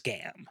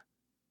scam.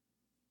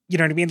 You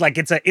know what I mean?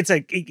 It's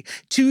a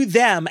to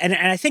them, and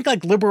I think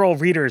liberal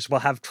readers will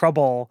have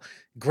trouble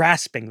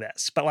grasping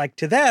this, but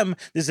to them,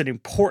 this is an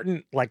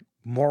important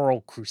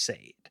moral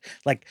crusade.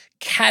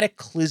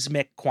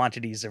 Cataclysmic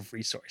quantities of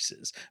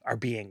resources are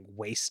being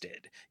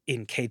wasted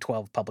in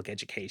K-12 public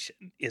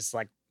education is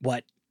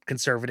what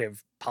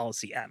conservative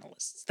policy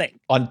analysts think.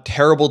 On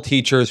terrible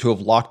teachers who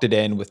have locked it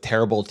in with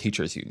terrible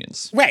teachers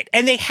unions. Right.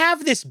 And they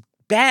have this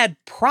bad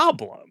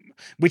problem,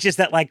 which is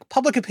that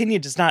public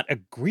opinion does not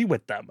agree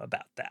with them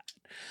about that.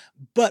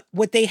 But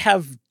what they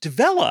have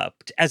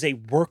developed as a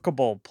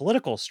workable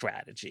political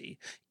strategy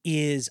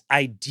is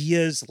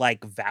ideas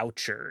like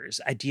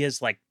vouchers,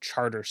 ideas like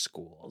charter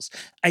schools,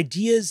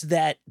 ideas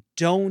that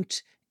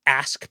don't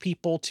ask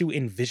people to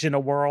envision a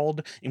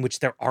world in which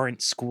there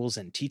aren't schools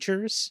and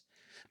teachers,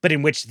 but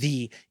in which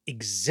the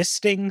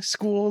existing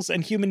schools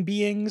and human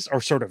beings are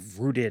sort of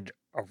rooted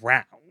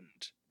around.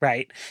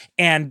 Right.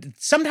 And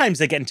sometimes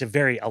they get into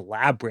very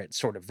elaborate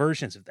sort of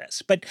versions of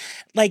this. But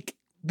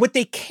what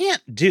they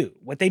can't do,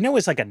 what they know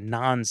is like a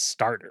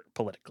non-starter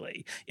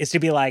politically, is to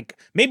be like,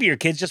 maybe your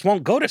kids just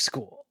won't go to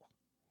school,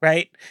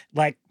 right?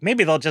 Like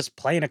maybe they'll just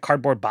play in a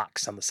cardboard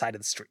box on the side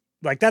of the street.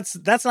 Like that's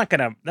not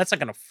gonna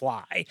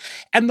fly.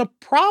 And the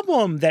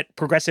problem that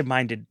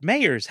progressive-minded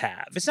mayors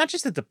have, it's not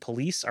just that the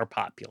police are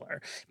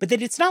popular, but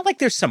that it's not like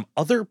there's some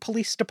other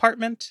police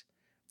department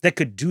that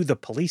could do the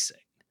policing,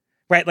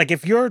 right? Like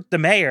if you're the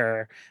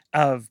mayor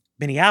of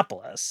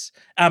Minneapolis,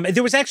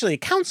 there was actually a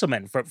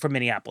councilman from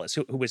Minneapolis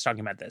who was talking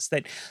about this,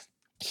 that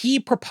he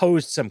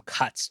proposed some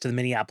cuts to the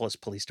Minneapolis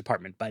Police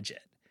Department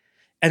budget.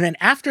 And then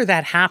after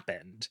that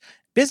happened,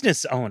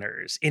 business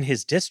owners in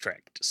his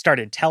district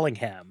started telling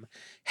him,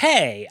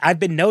 hey, I've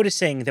been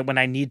noticing that when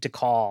I need to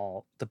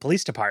call the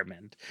police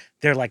department,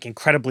 they're like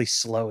incredibly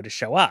slow to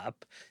show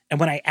up. And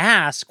when I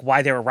ask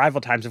why their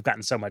arrival times have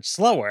gotten so much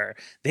slower,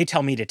 they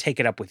tell me to take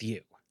it up with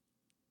you.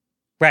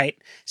 Right?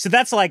 So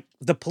that's like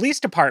the police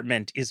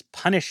department is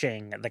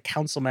punishing the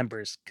council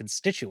member's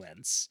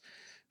constituents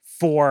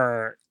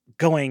for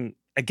going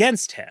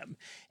against him.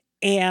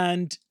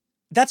 And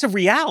that's a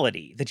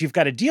reality that you've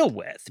got to deal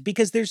with,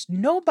 because there's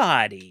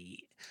nobody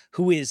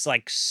who is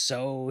like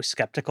so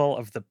skeptical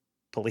of the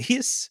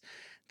police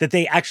that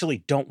they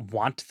actually don't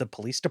want the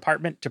police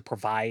department to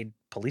provide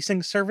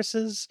policing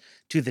services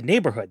to the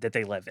neighborhood that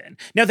they live in.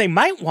 Now, they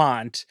might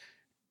want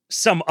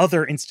some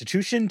other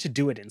institution to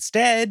do it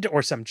instead,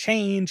 or some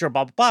change, or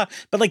blah, blah, blah.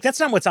 But like, that's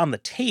not what's on the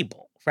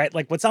table, right?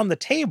 Like what's on the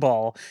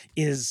table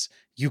is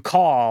you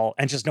call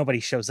and just nobody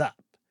shows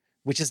up,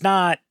 which is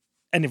not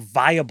a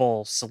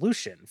viable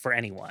solution for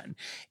anyone.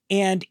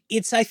 And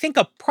it's, I think,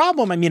 a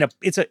problem. I mean,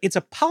 it's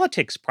a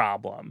politics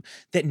problem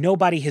that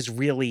nobody has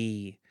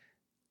really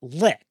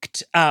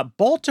licked.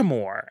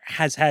 Baltimore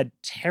has had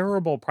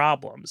terrible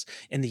problems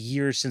in the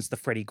years since the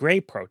Freddie Gray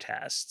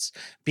protests,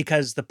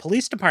 because the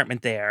police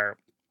department there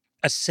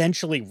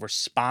essentially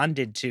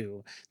responded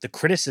to the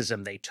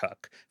criticism they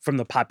took from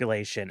the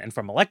population and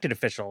from elected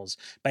officials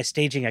by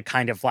staging a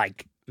kind of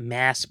like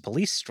mass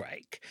police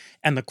strike.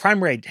 And the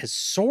crime rate has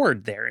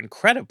soared there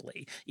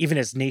incredibly, even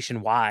as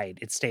nationwide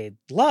it stayed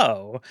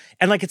low.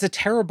 And like, it's a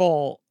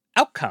terrible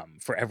outcome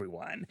for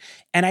everyone.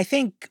 And I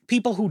think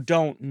people who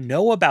don't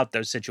know about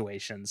those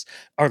situations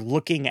are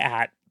looking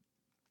at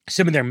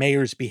some of their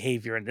mayor's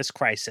behavior in this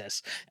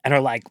crisis and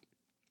are like,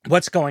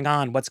 what's going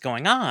on? What's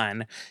going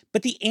on?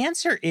 But the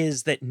answer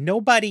is that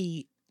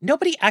nobody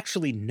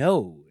actually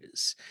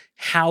knows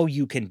how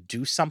you can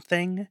do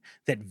something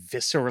that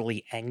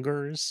viscerally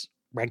angers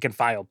rank and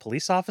file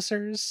police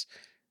officers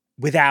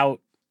without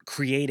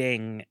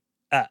creating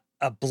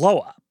a blow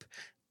up,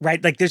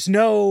 right? Like there's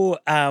no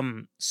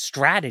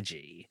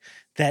strategy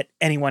that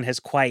anyone has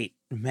quite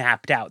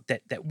mapped out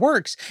that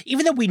works,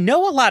 even though we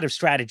know a lot of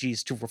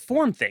strategies to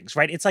reform things,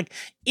 right? It's like,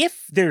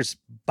 if there's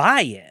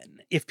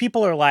buy-in, if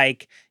people are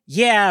like,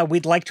 yeah,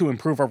 we'd like to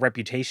improve our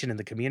reputation in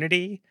the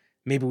community,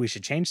 maybe we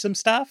should change some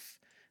stuff,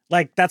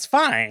 like that's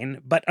fine.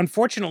 But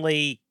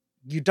unfortunately,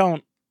 you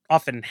don't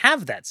often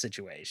have that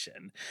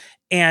situation.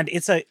 And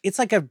it's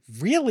like a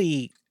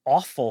really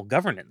awful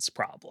governance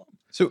problem.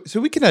 So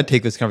we can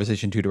take this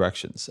conversation two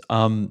directions.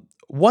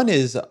 One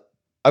is,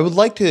 I would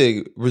like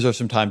to reserve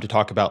some time to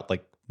talk about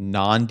like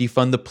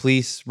non-defund the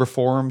police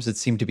reforms that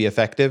seem to be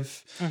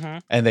effective,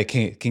 and they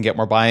can get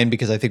more buy-in,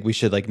 because I think we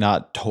should like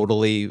not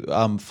totally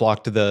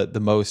flock to the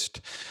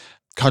most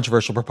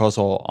controversial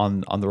proposal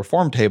on the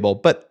reform table.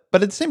 But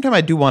at the same time,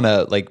 I do want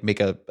to like make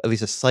at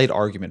least a slight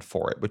argument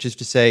for it, which is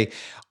to say,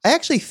 I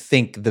actually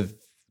think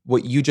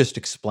what you just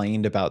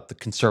explained about the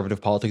conservative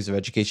politics of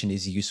education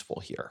is useful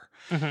here.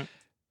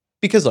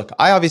 Because look,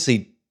 I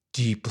obviously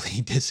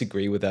deeply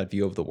disagree with that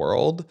view of the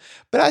world.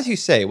 But as you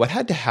say, what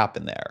had to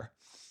happen there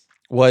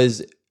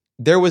was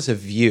a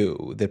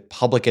view that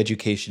public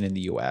education in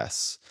the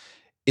US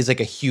is like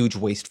a huge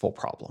wasteful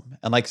problem.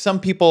 And like some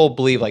people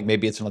believe like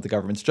maybe it's not the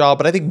government's job,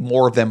 but I think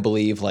more of them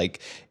believe like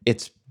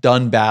it's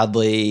done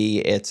badly,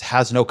 it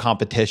has no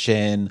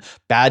competition,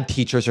 bad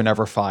teachers are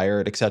never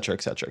fired, et cetera,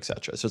 et cetera, et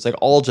cetera. So it's like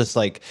all just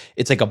like,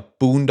 it's like a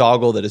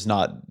boondoggle that is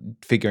not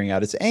figuring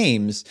out its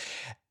aims.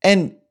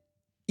 And,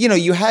 you know,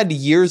 you had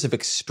years of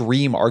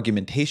extreme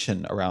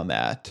argumentation around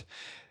that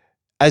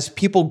as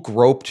people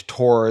groped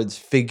towards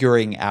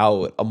figuring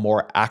out a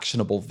more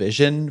actionable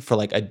vision for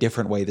like a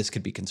different way this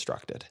could be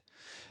constructed.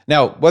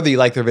 Now, whether you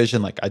like their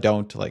vision, like I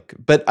don't, like,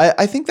 but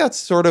I think that's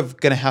sort of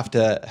going to have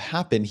to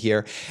happen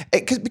here,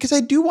 because I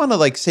do want to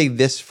like say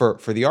this for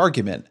the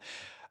argument.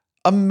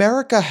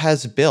 America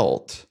has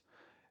built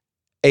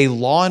a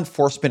law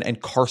enforcement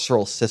and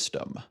carceral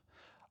system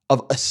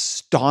of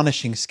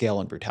astonishing scale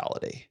and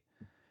brutality.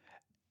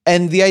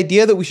 And the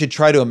idea that we should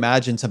try to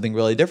imagine something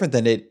really different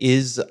than it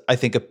is, I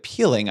think,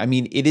 appealing. I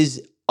mean, it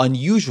is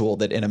unusual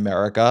that in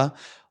America,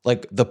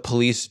 like the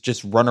police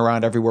just run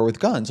around everywhere with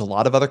guns. A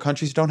lot of other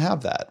countries don't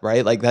have that,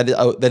 right? Like that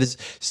is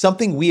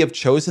something we have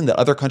chosen that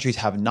other countries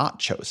have not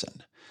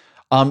chosen.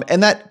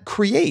 And that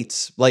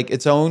creates like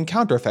its own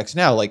counter effects.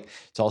 Now, like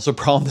it's also a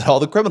problem that all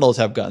the criminals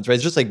have guns, right?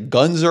 It's just like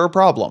guns are a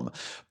problem.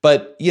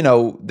 But, you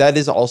know, that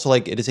is also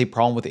like, it is a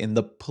problem within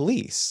the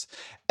police.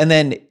 And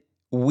then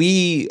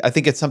I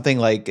think it's something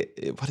like,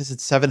 what is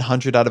it,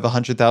 700 out of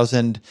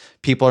 100,000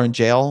 people are in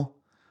jail.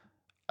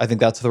 I think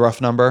that's the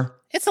rough number.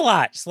 It's a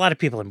lot. It's a lot of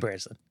people in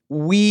prison.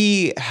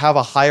 We have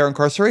a higher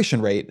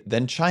incarceration rate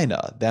than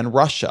China, than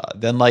Russia,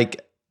 than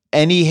like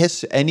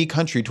any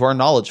country to our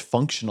knowledge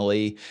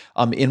functionally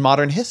in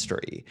modern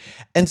history.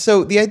 And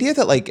so the idea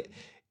that like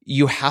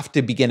you have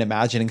to begin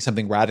imagining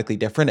something radically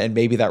different, and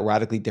maybe that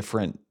radically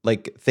different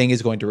like thing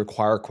is going to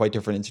require quite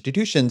different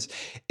institutions,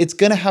 it's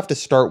going to have to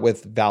start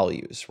with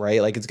values,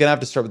 right? Like it's going to have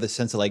to start with the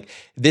sense of like,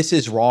 this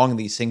is wrong,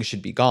 these things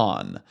should be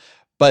gone.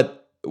 But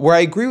where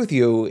I agree with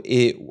you,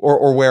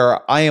 or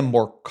where I am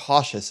more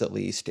cautious at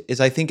least,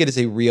 is I think it is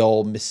a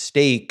real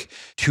mistake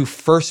to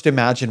first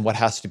imagine what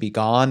has to be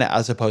gone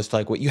as opposed to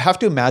like what you have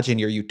to imagine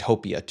your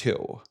utopia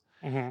too.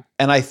 Mm-hmm.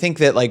 And I think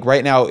that like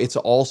right now it's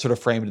all sort of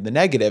framed in the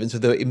negative. And so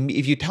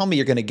if you tell me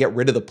you're going to get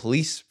rid of the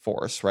police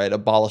force, right,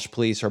 abolish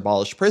police or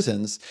abolish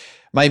prisons,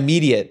 my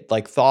immediate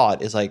like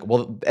thought is like,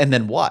 well, and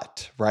then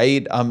what,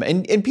 right?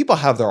 And people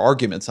have their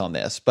arguments on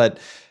this, but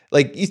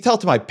like you tell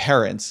to my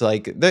parents,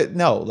 like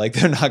no, like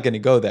they're not going to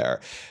go there.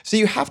 So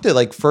you have to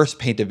like first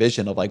paint a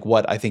vision of like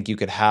what I think you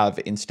could have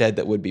instead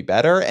that would be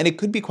better, and it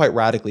could be quite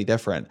radically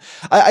different.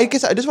 I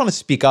guess I just want to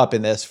speak up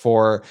in this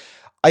for.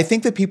 I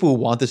think that people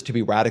who want this to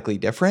be radically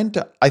different,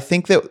 I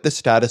think that the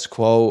status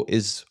quo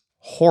is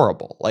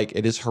horrible. Like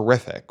it is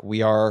horrific.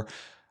 We are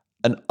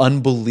an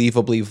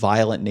unbelievably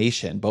violent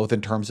nation, both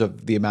in terms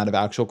of the amount of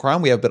actual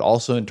crime we have, but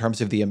also in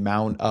terms of the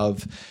amount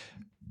of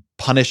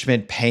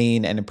punishment,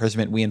 pain, and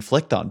imprisonment we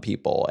inflict on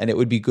people. And it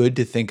would be good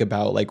to think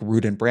about like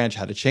root and branch,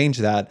 how to change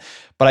that.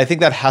 But I think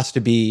that has to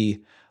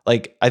be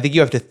like, I think you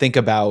have to think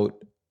about,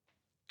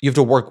 you have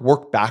to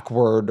work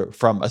backward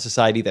from a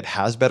society that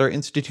has better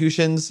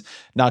institutions,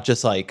 not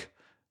just like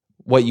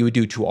what you would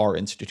do to our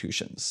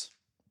institutions.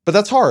 But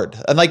that's hard.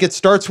 And like it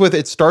starts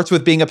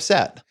with being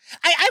upset.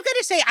 I've got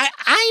to say,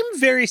 I'm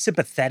very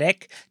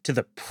sympathetic to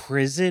the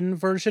prison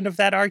version of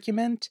that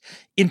argument,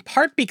 in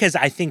part because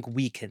I think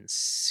we can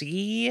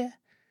see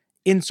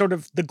in sort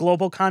of the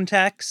global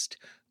context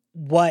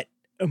what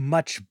a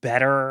much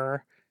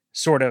better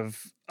sort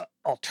of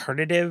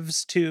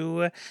alternatives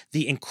to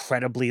the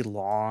incredibly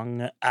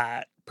long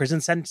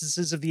prison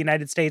sentences of the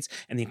United States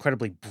and the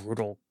incredibly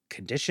brutal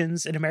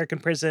conditions in American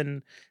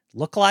prison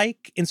look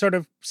like in sort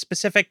of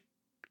specific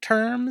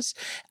terms.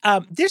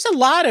 There's a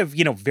lot of,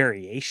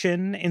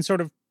 variation in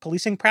sort of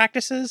policing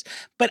practices,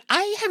 but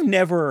I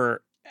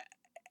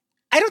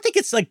don't think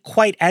it's like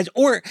quite as,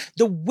 or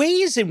the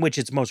ways in which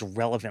it's most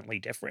relevantly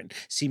different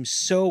seems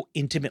so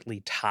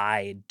intimately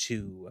tied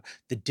to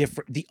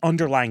the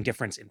underlying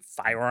difference in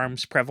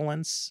firearms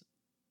prevalence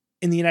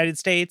in the United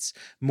States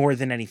more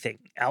than anything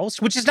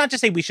else, which is not to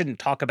say we shouldn't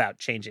talk about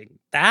changing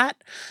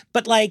that,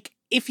 but like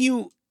if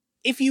you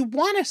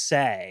want to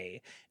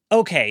say,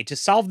 okay, to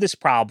solve this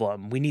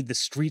problem, we need the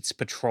streets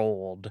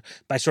patrolled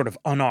by sort of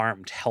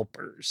unarmed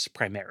helpers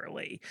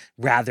primarily,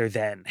 rather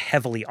than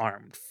heavily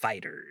armed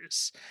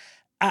fighters.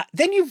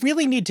 Then you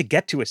really need to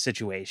get to a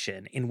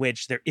situation in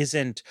which there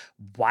isn't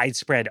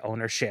widespread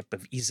ownership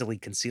of easily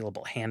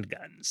concealable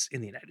handguns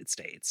in the United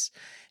States.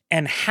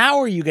 And how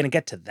are you going to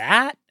get to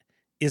that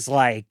is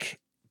like,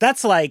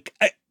 that's like,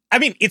 I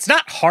mean, it's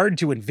not hard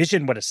to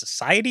envision what a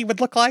society would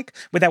look like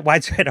without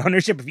widespread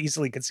ownership of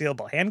easily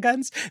concealable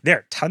handguns. There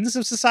are tons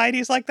of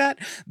societies like that,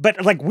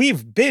 but like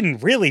we've been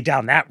really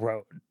down that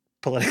road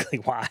politically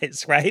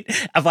wise, right?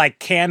 Of like,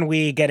 can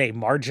we get a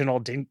marginal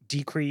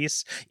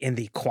decrease in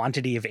the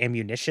quantity of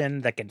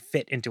ammunition that can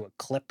fit into a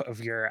clip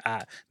of your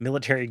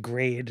military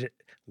grade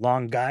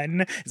long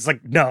gun? It's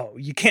like, no,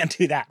 you can't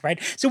do that, right?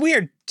 So we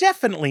are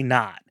definitely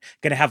not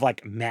going to have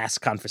like mass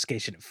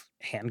confiscation of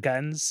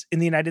handguns in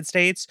the United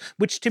States,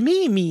 which to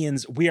me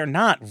means we are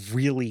not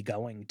really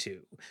going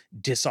to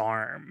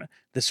disarm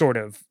the sort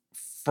of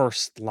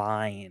first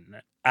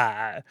line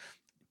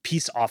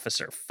peace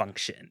officer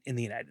function in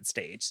the United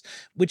States,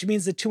 which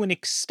means that to an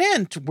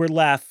extent we're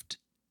left,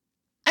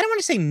 I don't want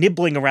to say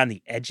nibbling around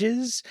the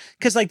edges,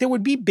 because like there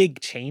would be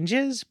big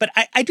changes, but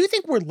I do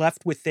think we're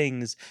left with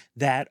things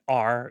that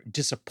are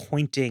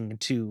disappointing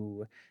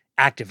to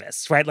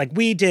activists, right? Like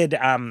we did,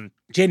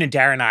 Jane and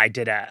Darren and I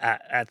did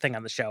a thing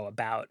on the show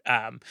about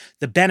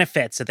the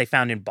benefits that they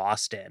found in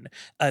Boston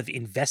of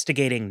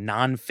investigating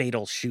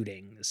non-fatal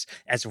shootings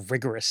as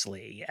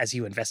rigorously as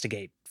you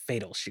investigate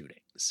fatal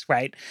shootings,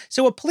 right?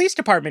 So a police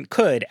department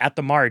could, at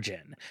the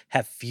margin,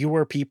 have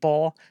fewer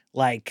people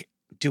like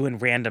doing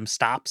random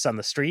stops on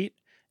the street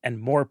and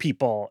more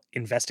people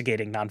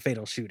investigating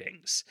non-fatal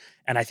shootings.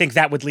 And I think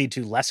that would lead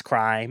to less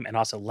crime and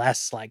also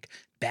less like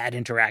bad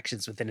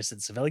interactions with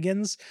innocent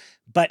civilians.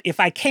 But if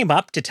I came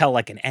up to tell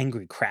like an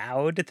angry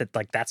crowd that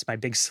like that's my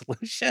big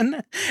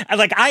solution,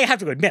 I have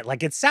to admit,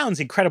 like it sounds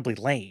incredibly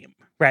lame,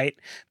 right?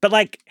 But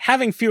like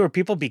having fewer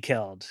people be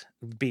killed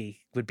would be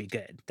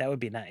good. That would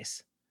be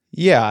nice.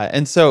 Yeah.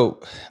 And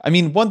so, I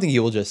mean, one thing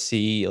you will just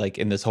see like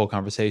in this whole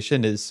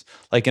conversation is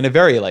like in a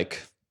very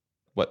like,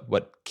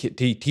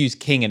 to use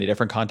king in a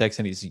different context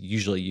than he's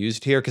usually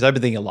used here, because I've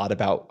been thinking a lot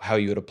about how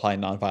you would apply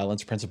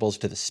nonviolence principles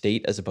to the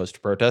state as opposed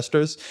to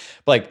protesters.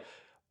 But like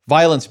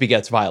violence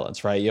begets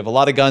violence, right? You have a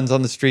lot of guns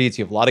on the streets,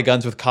 you have a lot of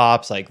guns with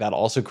cops, like that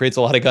also creates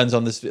a lot of guns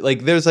on the street.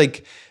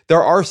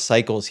 There are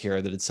cycles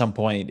here that at some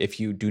point, if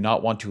you do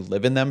not want to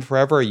live in them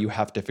forever, you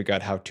have to figure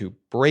out how to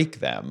break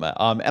them.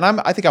 And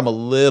I think I'm a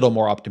little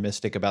more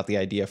optimistic about the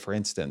idea, for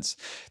instance,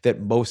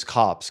 that most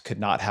cops could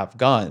not have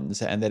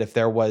guns, and that if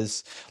there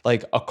was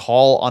like a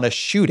call on a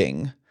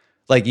shooting,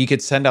 like you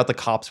could send out the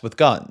cops with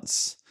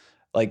guns.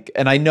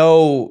 And I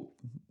know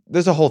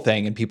there's a whole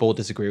thing, and people will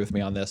disagree with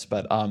me on this,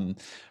 but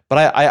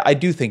I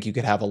do think you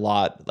could have a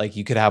lot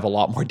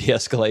more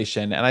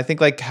de-escalation. And I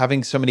think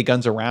having so many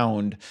guns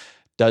around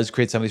does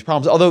create some of these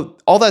problems. Although,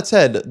 all that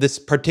said, this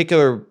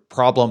particular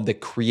problem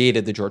that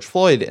created the George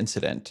Floyd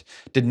incident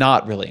did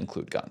not really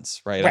include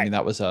guns, right? I mean,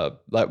 that was a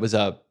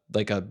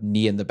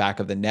knee in the back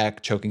of the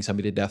neck, choking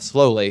somebody to death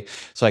slowly.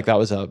 So that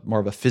was more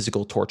of a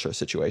physical torture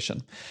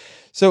situation.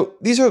 So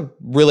these are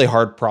really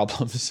hard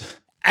problems.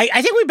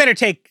 I think we better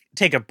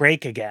take a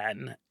break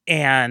again.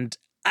 And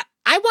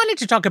I wanted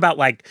to talk about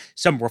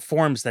some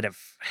reforms that have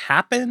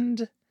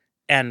happened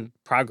and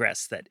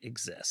progress that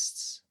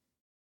exists.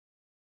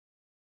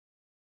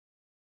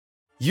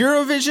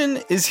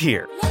 Eurovision is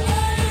here.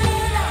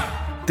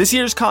 This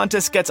year's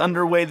contest gets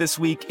underway this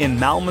week in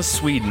Malmö,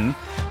 Sweden.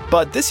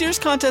 But this year's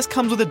contest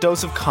comes with a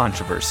dose of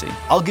controversy.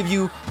 I'll give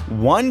you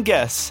one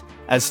guess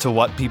as to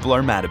what people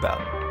are mad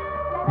about.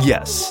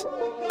 Yes,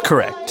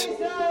 correct.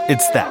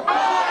 It's that.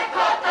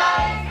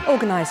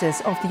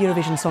 Organisers of the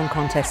Eurovision Song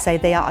Contest say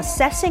they are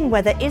assessing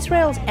whether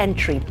Israel's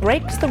entry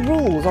breaks the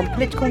rules on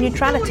political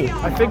neutrality.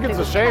 I think it's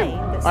a shame.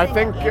 I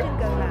think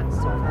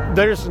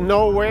there's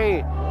no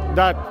way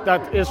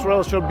that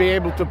Israel should be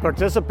able to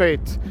participate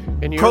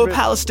in Eurovision.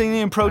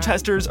 Pro-Palestinian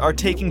protesters are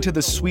taking to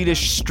the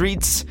Swedish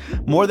streets.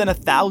 More than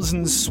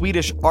 1,000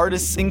 Swedish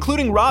artists,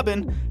 including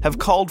Robin, have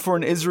called for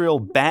an Israel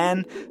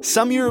ban.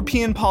 Some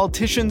European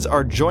politicians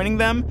are joining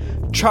them.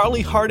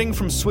 Charlie Harding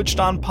from Switched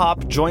On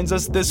Pop joins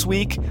us this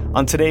week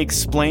on Today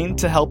Explained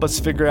to help us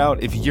figure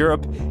out if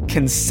Europe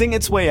can sing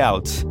its way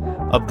out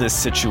of this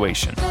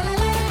situation.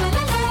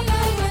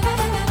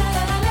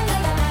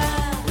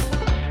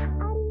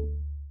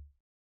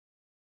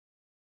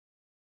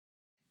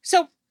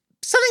 So,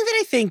 something that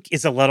I think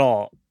is a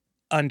little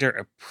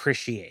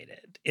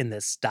underappreciated in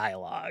this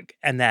dialogue,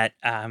 and that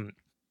I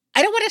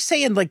don't want to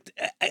say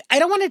I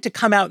don't want it to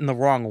come out in the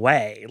wrong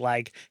way,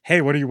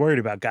 hey, what are you worried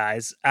about,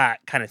 guys,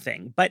 kind of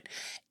thing. But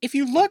if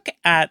you look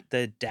at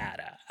the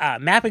data,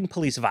 Mapping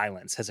Police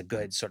Violence has a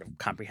good sort of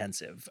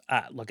comprehensive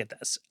look at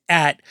this,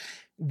 at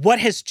what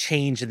has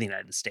changed in the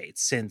United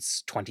States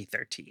since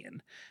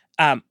 2013.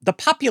 The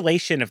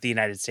population of the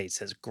United States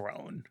has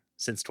grown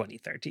since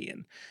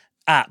 2013.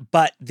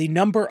 But the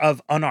number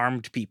of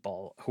unarmed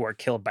people who are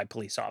killed by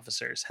police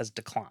officers has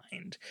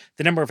declined.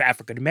 The number of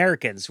African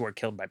Americans who are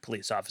killed by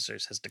police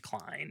officers has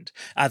declined.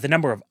 The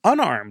number of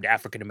unarmed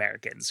African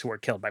Americans who are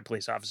killed by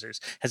police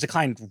officers has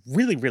declined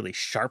really, really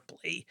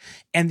sharply.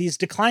 And these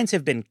declines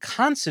have been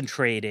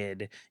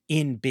concentrated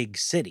in big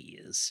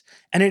cities.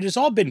 And it has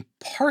all been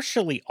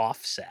partially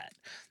offset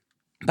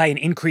by an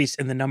increase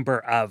in the number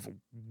of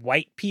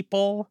white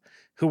people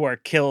who are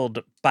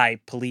killed by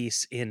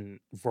police in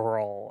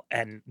rural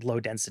and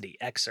low-density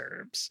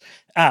exurbs,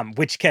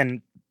 which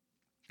can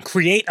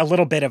create a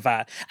little bit of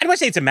I don't want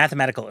to say it's a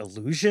mathematical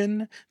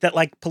illusion that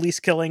police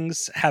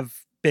killings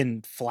have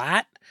been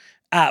flat,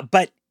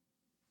 but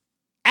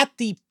at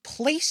the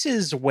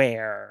places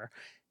where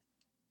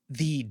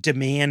the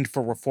demand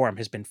for reform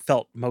has been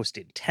felt most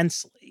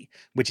intensely,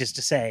 which is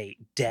to say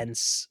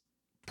dense,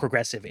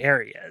 progressive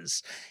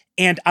areas,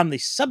 and on the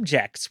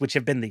subjects which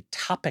have been the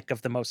topic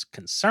of the most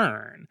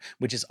concern,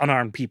 which is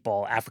unarmed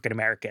people, African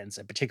Americans,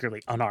 and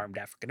particularly unarmed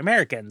African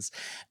Americans,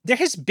 there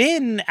has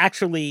been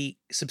actually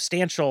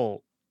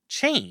substantial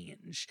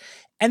change.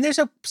 And there's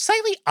a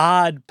slightly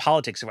odd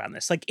politics around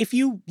this. If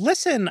you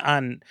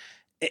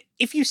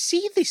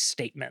see the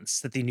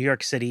statements that the New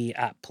York City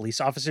police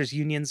officers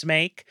unions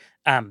make,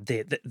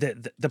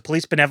 the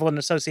Police Benevolent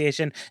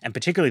Association, and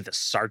particularly the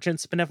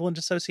Sergeants Benevolent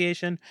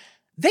Association,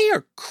 they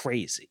are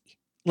crazy.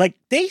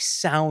 They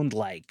sound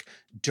like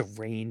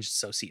deranged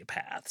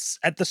sociopaths.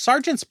 The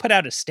sergeants put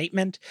out a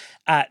statement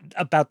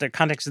about their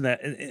context in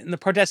the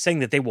protest, saying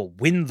that they will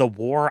win the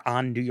war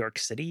on New York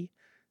City,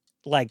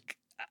 like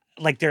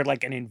they're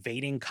an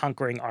invading,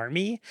 conquering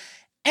army.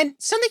 And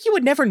something you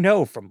would never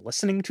know from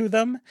listening to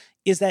them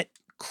is that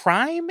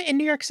crime in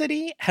New York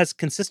City has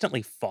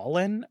consistently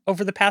fallen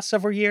over the past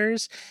several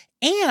years,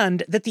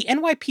 and that the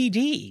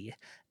NYPD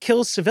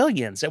kills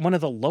civilians at one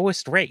of the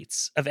lowest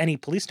rates of any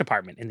police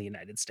department in the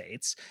United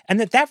States, and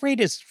that rate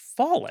is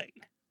falling,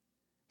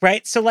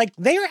 right? So,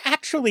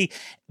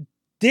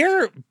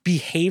 their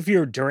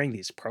behavior during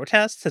these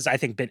protests has, I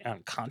think, been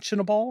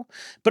unconscionable,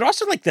 but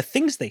also, the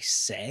things they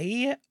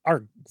say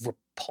are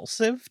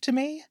repulsive to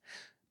me.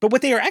 But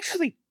what they are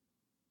actually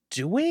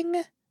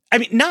doing, I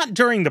mean, not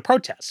during the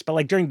protests,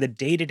 but during the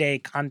day-to-day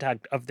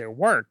conduct of their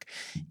work,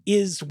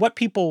 is what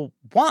people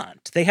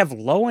want. They have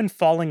low and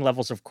falling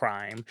levels of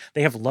crime.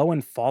 They have low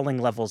and falling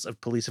levels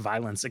of police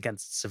violence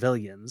against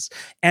civilians.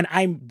 And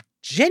I'm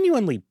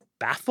genuinely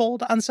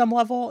baffled on some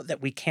level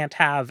that we can't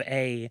have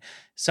a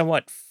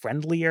somewhat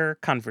friendlier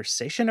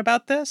conversation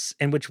about this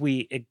in which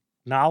we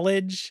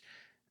acknowledge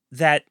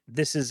that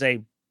this is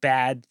a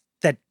bad,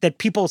 that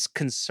people's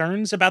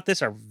concerns about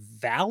this are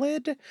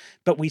valid,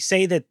 but we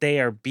say that they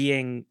are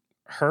being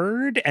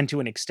heard and to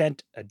an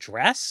extent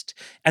addressed,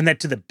 and that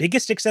to the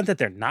biggest extent that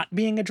they're not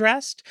being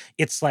addressed,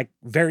 it's like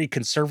very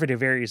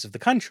conservative areas of the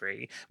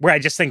country where I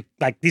just think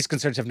like these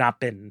concerns have not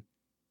been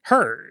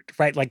heard,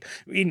 right? Like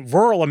in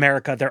rural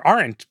America, there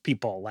aren't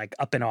people like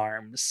up in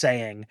arms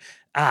saying,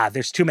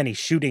 there's too many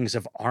shootings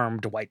of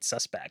armed white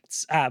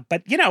suspects.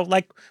 But you know,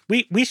 like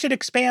we should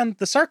expand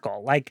the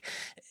circle. Like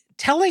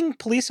telling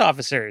police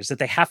officers that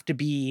they have to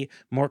be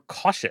more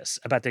cautious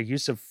about their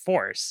use of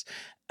force,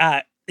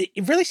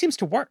 it really seems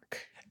to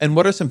work. And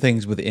what are some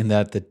things within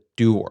that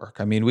do work?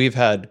 I mean, we've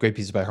had great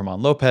pieces by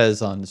Herman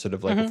Lopez on sort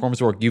of like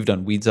reforms work. You've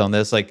done Weeds on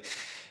this. Like,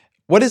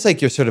 what is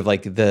like your sort of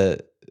like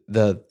the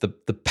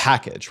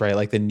package, right?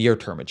 Like the near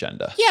term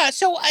agenda. Yeah.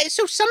 So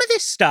some of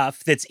this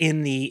stuff that's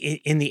in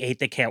the 8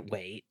 that can't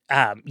wait,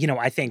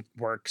 I think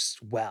works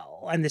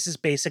well. And this is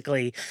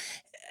basically,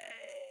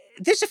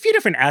 there's a few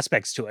different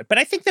aspects to it, but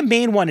I think the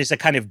main one is a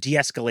kind of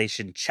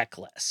de-escalation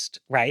checklist,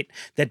 right?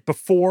 That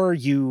before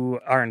you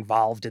are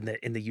involved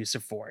in the use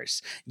of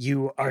force,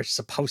 you are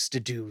supposed to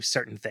do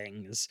certain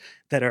things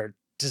that are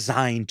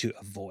designed to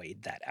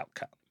avoid that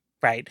outcome.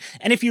 Right.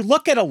 And if you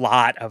look at a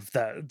lot of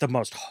the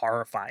most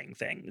horrifying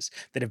things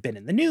that have been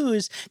in the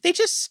news, they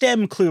just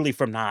stem clearly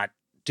from not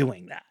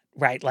doing that.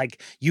 Right.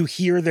 Like you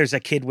hear there's a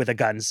kid with a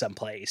gun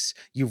someplace,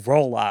 you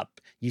roll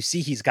up, you see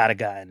he's got a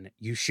gun,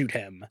 you shoot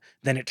him.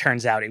 Then it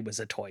turns out it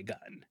was a toy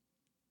gun.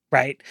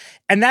 Right.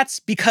 And that's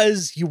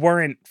because you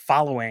weren't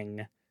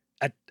following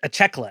a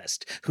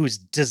checklist whose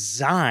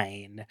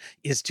design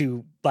is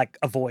to like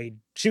avoid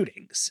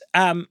shootings.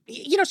 So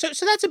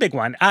that's a big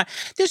one.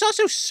 There's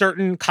also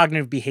certain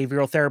cognitive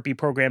behavioral therapy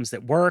programs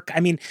that work.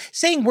 I mean,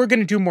 saying we're going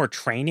to do more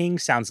training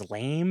sounds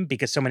lame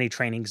because so many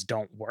trainings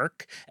don't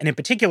work. And in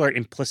particular,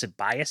 implicit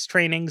bias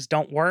trainings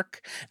don't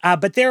work.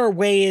 But there are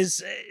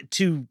ways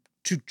to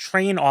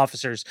train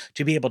officers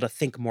to be able to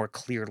think more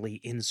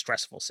clearly in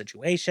stressful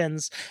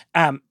situations.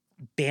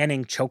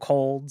 Banning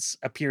chokeholds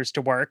appears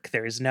to work.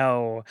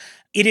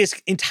 It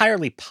is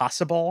entirely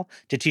possible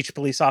to teach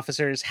police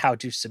officers how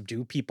to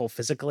subdue people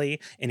physically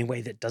in a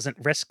way that doesn't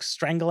risk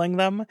strangling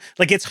them.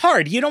 Like, it's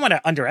hard. You don't want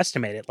to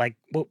underestimate it. Like,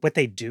 what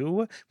they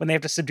do when they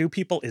have to subdue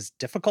people is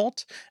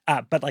difficult.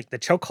 But like the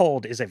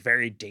chokehold is a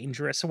very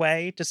dangerous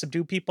way to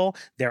subdue people.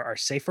 There are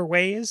safer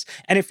ways.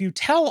 And if you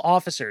tell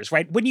officers,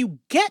 right, when you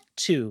get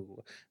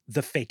to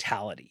the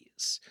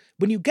fatalities,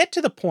 when you get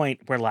to the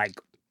point where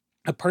like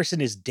a person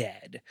is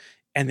dead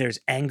and there's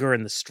anger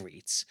in the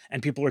streets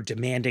and people are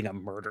demanding a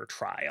murder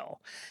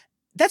trial,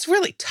 that's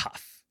really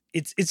tough.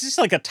 It's just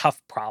like a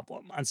tough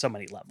problem on so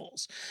many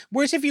levels.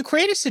 Whereas if you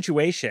create a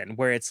situation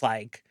where it's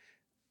like,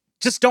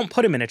 just don't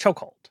put him in a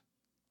chokehold,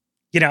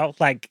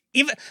 like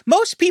even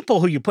most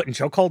people who you put in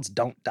chokeholds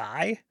don't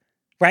die,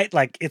 right?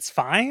 Like it's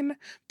fine,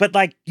 but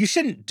like you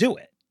shouldn't do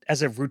it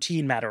as a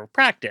routine matter of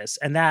practice.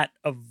 And that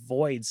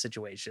avoids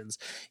situations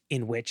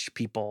in which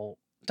people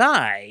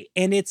die.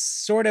 And it's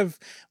sort of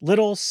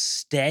little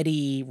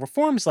steady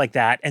reforms like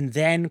that. And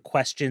then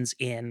questions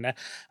in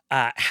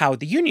how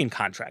the union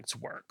contracts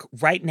work.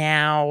 Right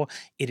now,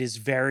 it is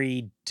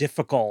very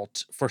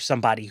difficult for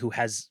somebody who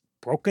has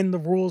broken the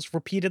rules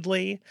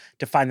repeatedly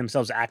to find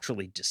themselves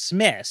actually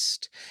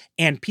dismissed.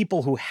 And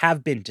people who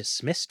have been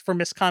dismissed for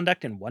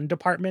misconduct in one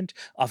department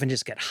often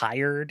just get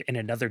hired in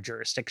another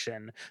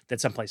jurisdiction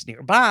that's someplace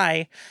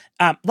nearby.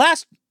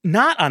 Last,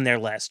 not on their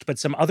list, but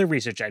some other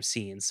research I've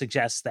seen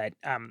suggests that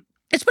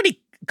it's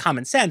pretty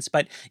common sense,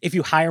 but if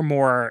you hire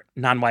more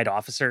non-white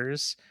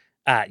officers,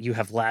 you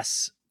have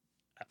less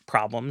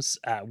problems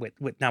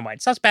with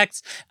non-white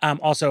suspects.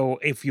 Also,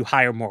 if you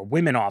hire more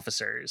women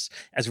officers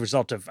as a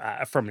result of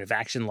affirmative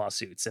action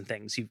lawsuits and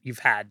things, you've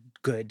had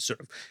good sort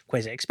of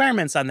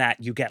quasi-experiments on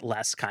that, you get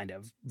less kind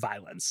of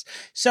violence.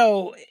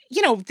 So,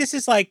 this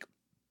is like,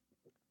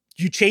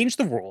 you change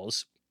the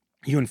rules,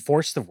 you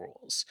enforce the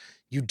rules,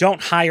 you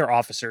don't hire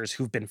officers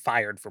who've been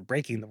fired for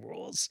breaking the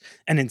rules.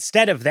 And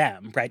instead of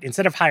them, right,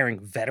 instead of hiring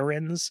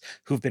veterans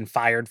who've been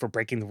fired for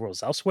breaking the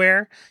rules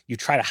elsewhere, you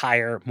try to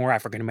hire more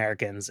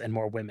African-Americans and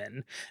more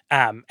women.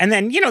 And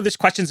then, there's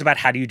questions about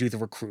how do you do the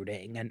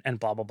recruiting and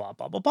blah, blah, blah,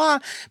 blah, blah, blah.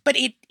 But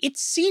it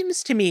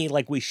seems to me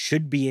like we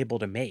should be able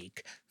to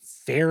make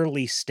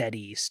fairly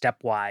steady,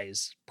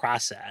 stepwise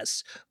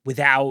process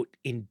without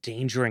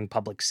endangering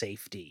public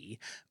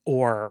safety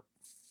or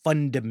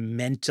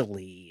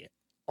fundamentally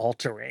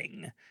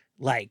altering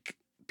like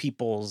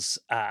people's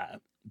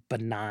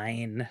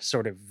benign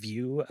sort of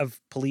view of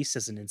police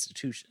as an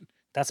institution.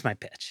 That's my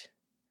pitch.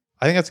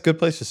 I think that's a good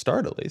place to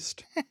start, at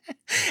least.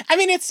 I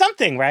mean, it's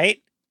something, right?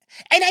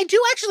 And I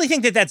do actually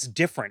think that that's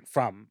different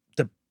from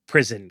the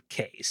prison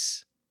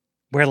case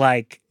where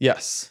like...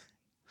 Yes.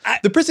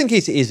 The prison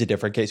case is a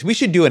different case. We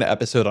should do an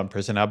episode on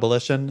prison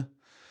abolition.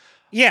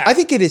 Yeah. I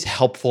think it is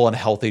helpful and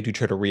healthy to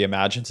try to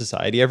reimagine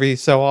society every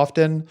so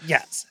often.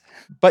 Yes.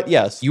 But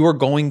yes, you are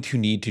going to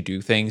need to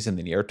do things in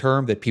the near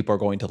term that people are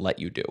going to let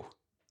you do.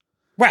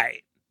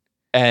 Right.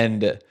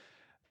 And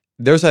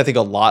there's, I think,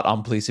 a lot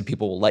on police that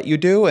people will let you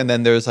do. And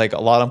then there's like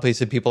a lot on police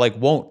that people like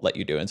won't let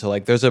you do. And so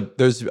like there's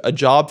a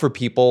job for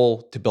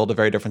people to build a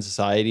very different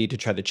society, to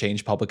try to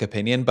change public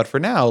opinion. But for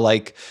now,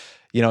 like,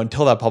 you know,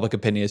 until that public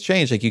opinion has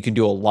changed, like you can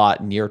do a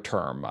lot near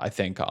term, I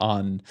think,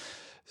 on.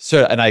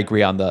 So, and I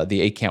agree on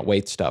the 8 can't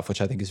wait stuff,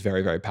 which I think is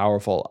very, very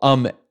powerful.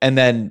 And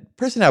then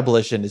prison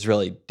abolition is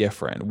really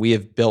different. We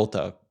have built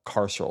a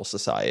carceral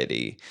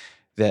society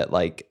that,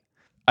 like,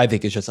 I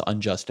think is just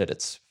unjust at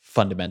its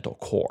fundamental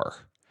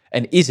core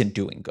and isn't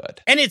doing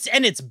good. And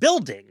it's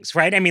buildings,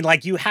 right? I mean,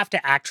 like, you have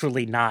to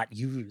actually not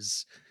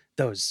use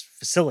those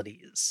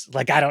facilities.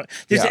 Like,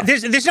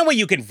 there's no way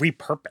you can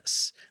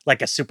repurpose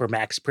like a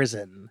supermax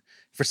prison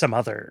for some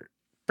other.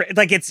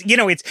 Like, it's, you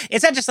know, it's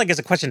not just like as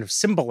a question of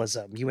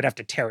symbolism. You would have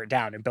to tear it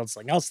down and build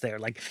something else there.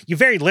 Like, you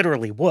very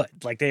literally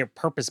would. Like, they are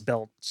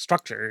purpose-built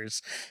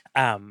structures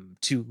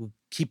to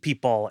keep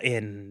people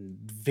in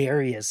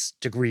various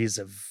degrees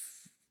of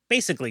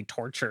basically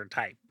torture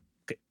type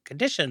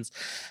conditions.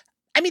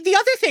 I mean, the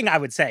other thing I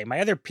would say, my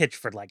other pitch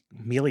for like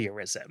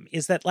meliorism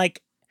is that,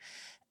 like,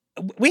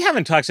 we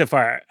haven't talked so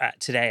far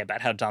today about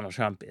how Donald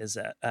Trump is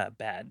a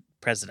bad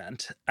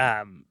president,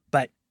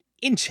 but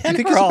in general, you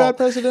think he's a bad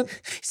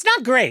president? It's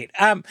not great.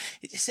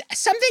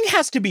 Something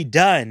has to be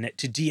done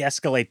to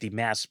de-escalate the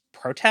mass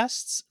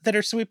protests that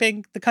are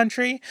sweeping the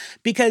country.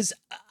 Because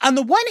on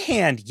the one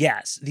hand,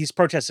 yes, these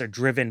protests are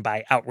driven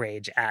by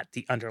outrage at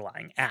the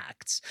underlying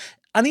acts.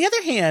 On the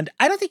other hand,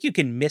 I don't think you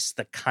can miss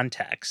the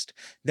context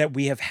that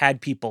we have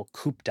had people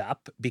cooped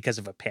up because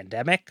of a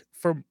pandemic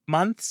for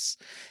months,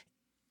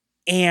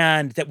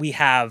 and that we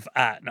have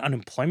an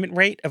unemployment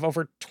rate of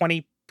over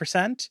 20%.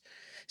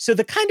 So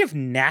the kind of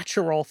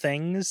natural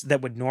things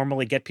that would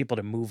normally get people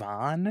to move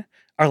on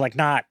are like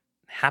not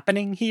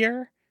happening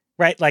here,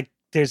 right? Like,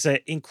 there's an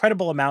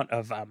incredible amount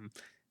of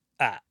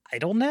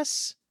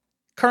idleness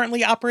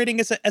currently operating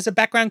as a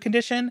background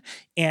condition,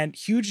 and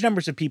huge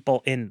numbers of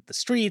people in the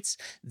streets.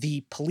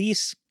 The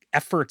police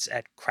efforts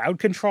at crowd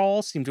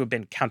control seem to have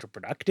been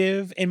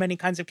counterproductive in many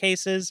kinds of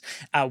cases.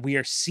 We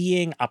are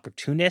seeing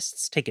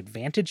opportunists take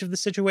advantage of the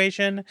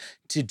situation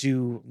to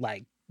do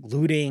like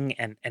looting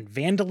and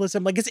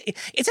vandalism. Like,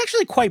 it's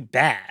actually quite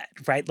bad,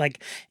 right?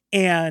 Like,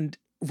 and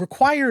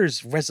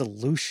requires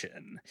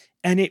resolution,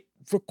 and it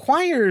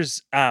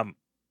requires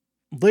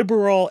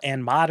liberal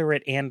and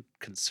moderate and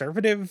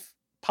conservative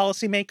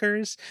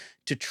policymakers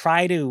to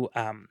try to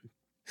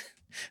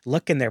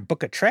look in their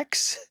book of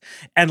tricks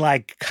and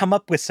like come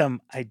up with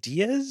some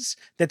ideas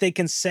that they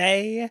can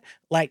say,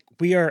 like,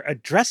 we are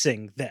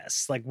addressing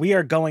this, like, we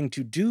are going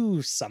to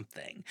do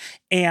something.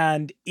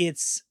 And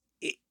it's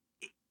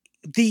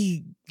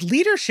the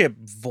leadership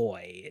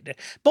void,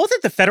 both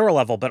at the federal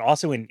level, but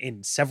also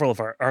in several of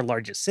our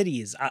largest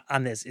cities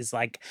on this, is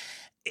like,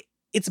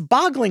 it's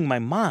boggling my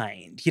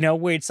mind, you know,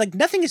 where it's like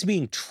nothing is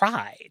being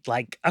tried,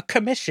 like a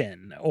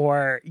commission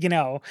or, you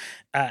know,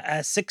 a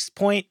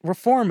 6-point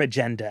reform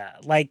agenda.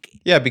 Like,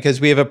 yeah,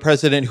 because we have a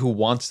president who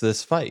wants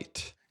this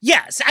fight.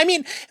 Yes. I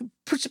mean,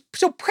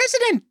 so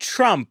President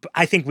Trump,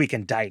 I think we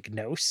can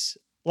diagnose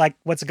like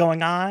what's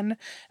going on.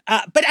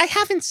 But I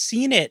haven't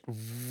seen it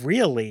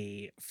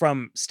really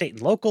from state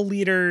and local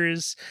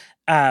leaders.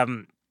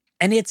 And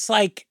it's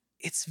like,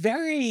 it's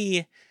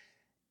very,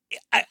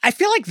 I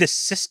feel like the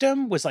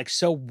system was like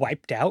so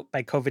wiped out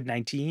by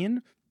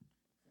COVID-19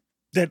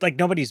 that like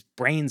nobody's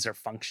brains are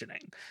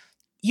functioning.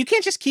 You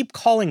can't just keep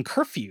calling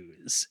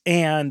curfews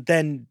and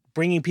then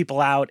bringing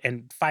people out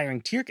and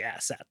firing tear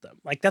gas at them.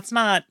 Like, that's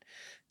not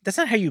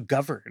how you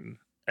govern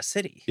a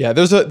city. Yeah,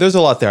 there's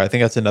a lot there. I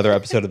think that's another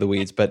episode of The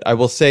Weeds, but I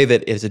will say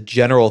that as a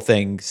general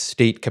thing,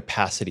 state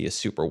capacity is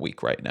super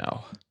weak right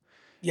now.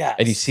 Yeah.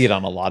 And you see it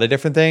on a lot of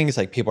different things.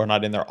 Like, people are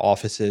not in their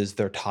offices,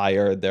 they're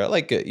tired. They're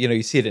like, you know,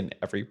 you see it in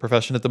every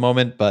profession at the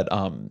moment. But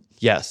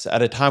yes,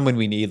 at a time when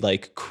we need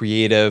like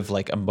creative,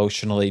 like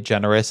emotionally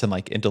generous and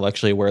like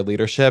intellectually aware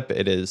leadership,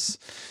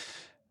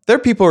 there are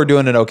people who are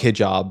doing an okay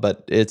job,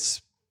 but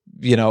it's,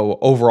 you know,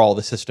 overall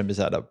the system is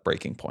at a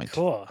breaking point.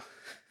 Cool.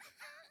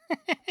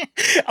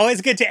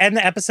 Always good to end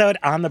the episode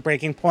on the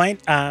breaking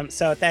point.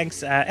 So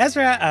thanks,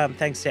 Ezra.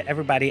 Thanks to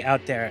everybody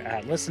out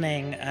there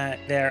listening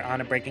there on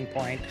a breaking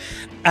point.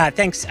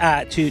 Thanks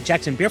to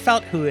Jackson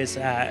Bierfeld, who is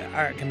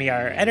going to be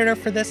our editor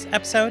for this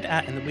episode.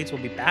 And The Weeds will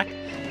be back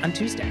on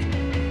Tuesday.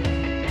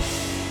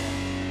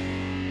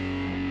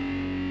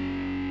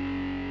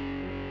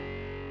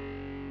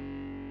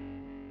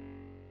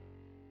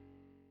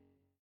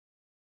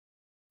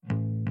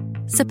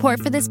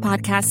 Support for this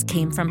podcast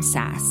came from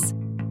SAS.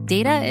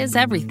 Data is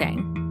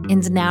everything,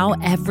 and now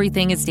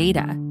everything is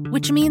data,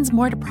 which means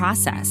more to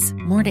process,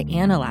 more to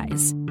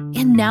analyze.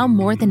 And now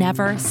more than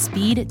ever,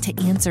 speed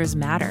to answers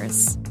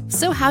matters.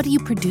 So how do you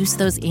produce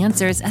those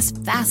answers as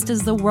fast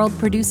as the world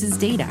produces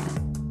data?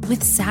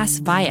 With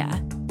SAS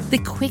Viya, the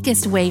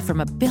quickest way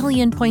from a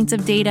billion points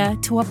of data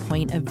to a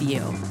point of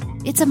view.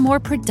 It's a more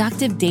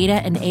productive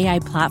data and AI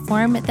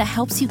platform that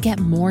helps you get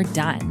more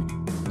done.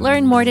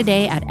 Learn more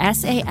today at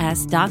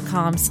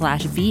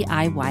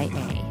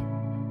sas.com/VIYA.